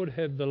 That the Lord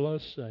have the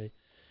last say,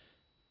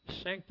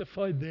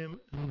 sanctify them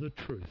in the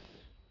truth.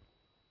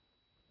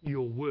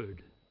 Your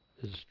Word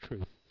is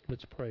truth.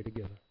 Let's pray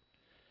together.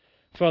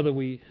 Father,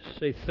 we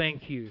say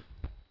thank you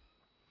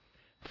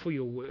for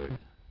your Word.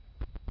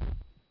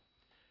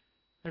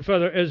 And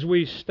Father, as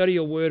we study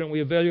your Word and we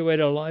evaluate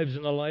our lives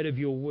in the light of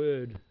your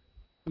Word,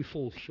 we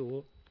fall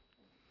short.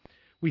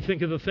 We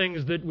think of the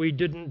things that we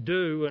didn't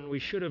do and we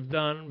should have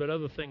done, but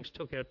other things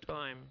took our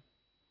time.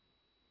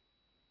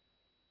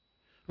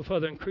 Well,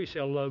 Father, increase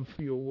our love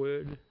for your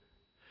Word,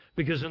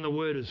 because in the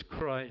Word is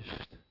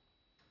Christ.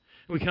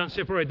 We can't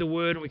separate the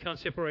Word and we can't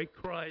separate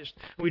Christ.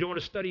 We don't want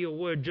to study your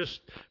Word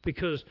just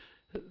because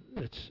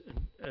it's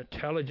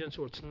intelligence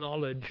or it's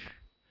knowledge.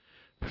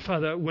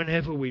 Father,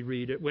 whenever we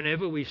read it,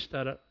 whenever we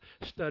study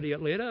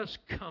it, let us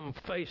come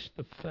face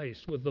to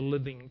face with the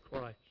living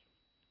Christ.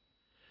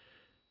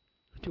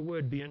 Let your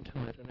word be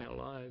intimate in our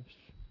lives.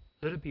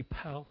 Let it be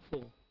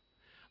powerful.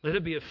 Let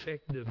it be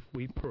effective,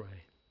 we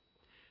pray,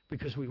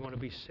 because we want to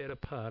be set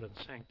apart and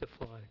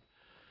sanctified,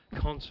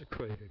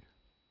 consecrated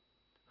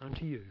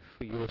unto you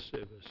for your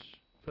service.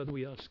 Father,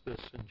 we ask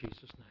this in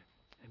Jesus' name.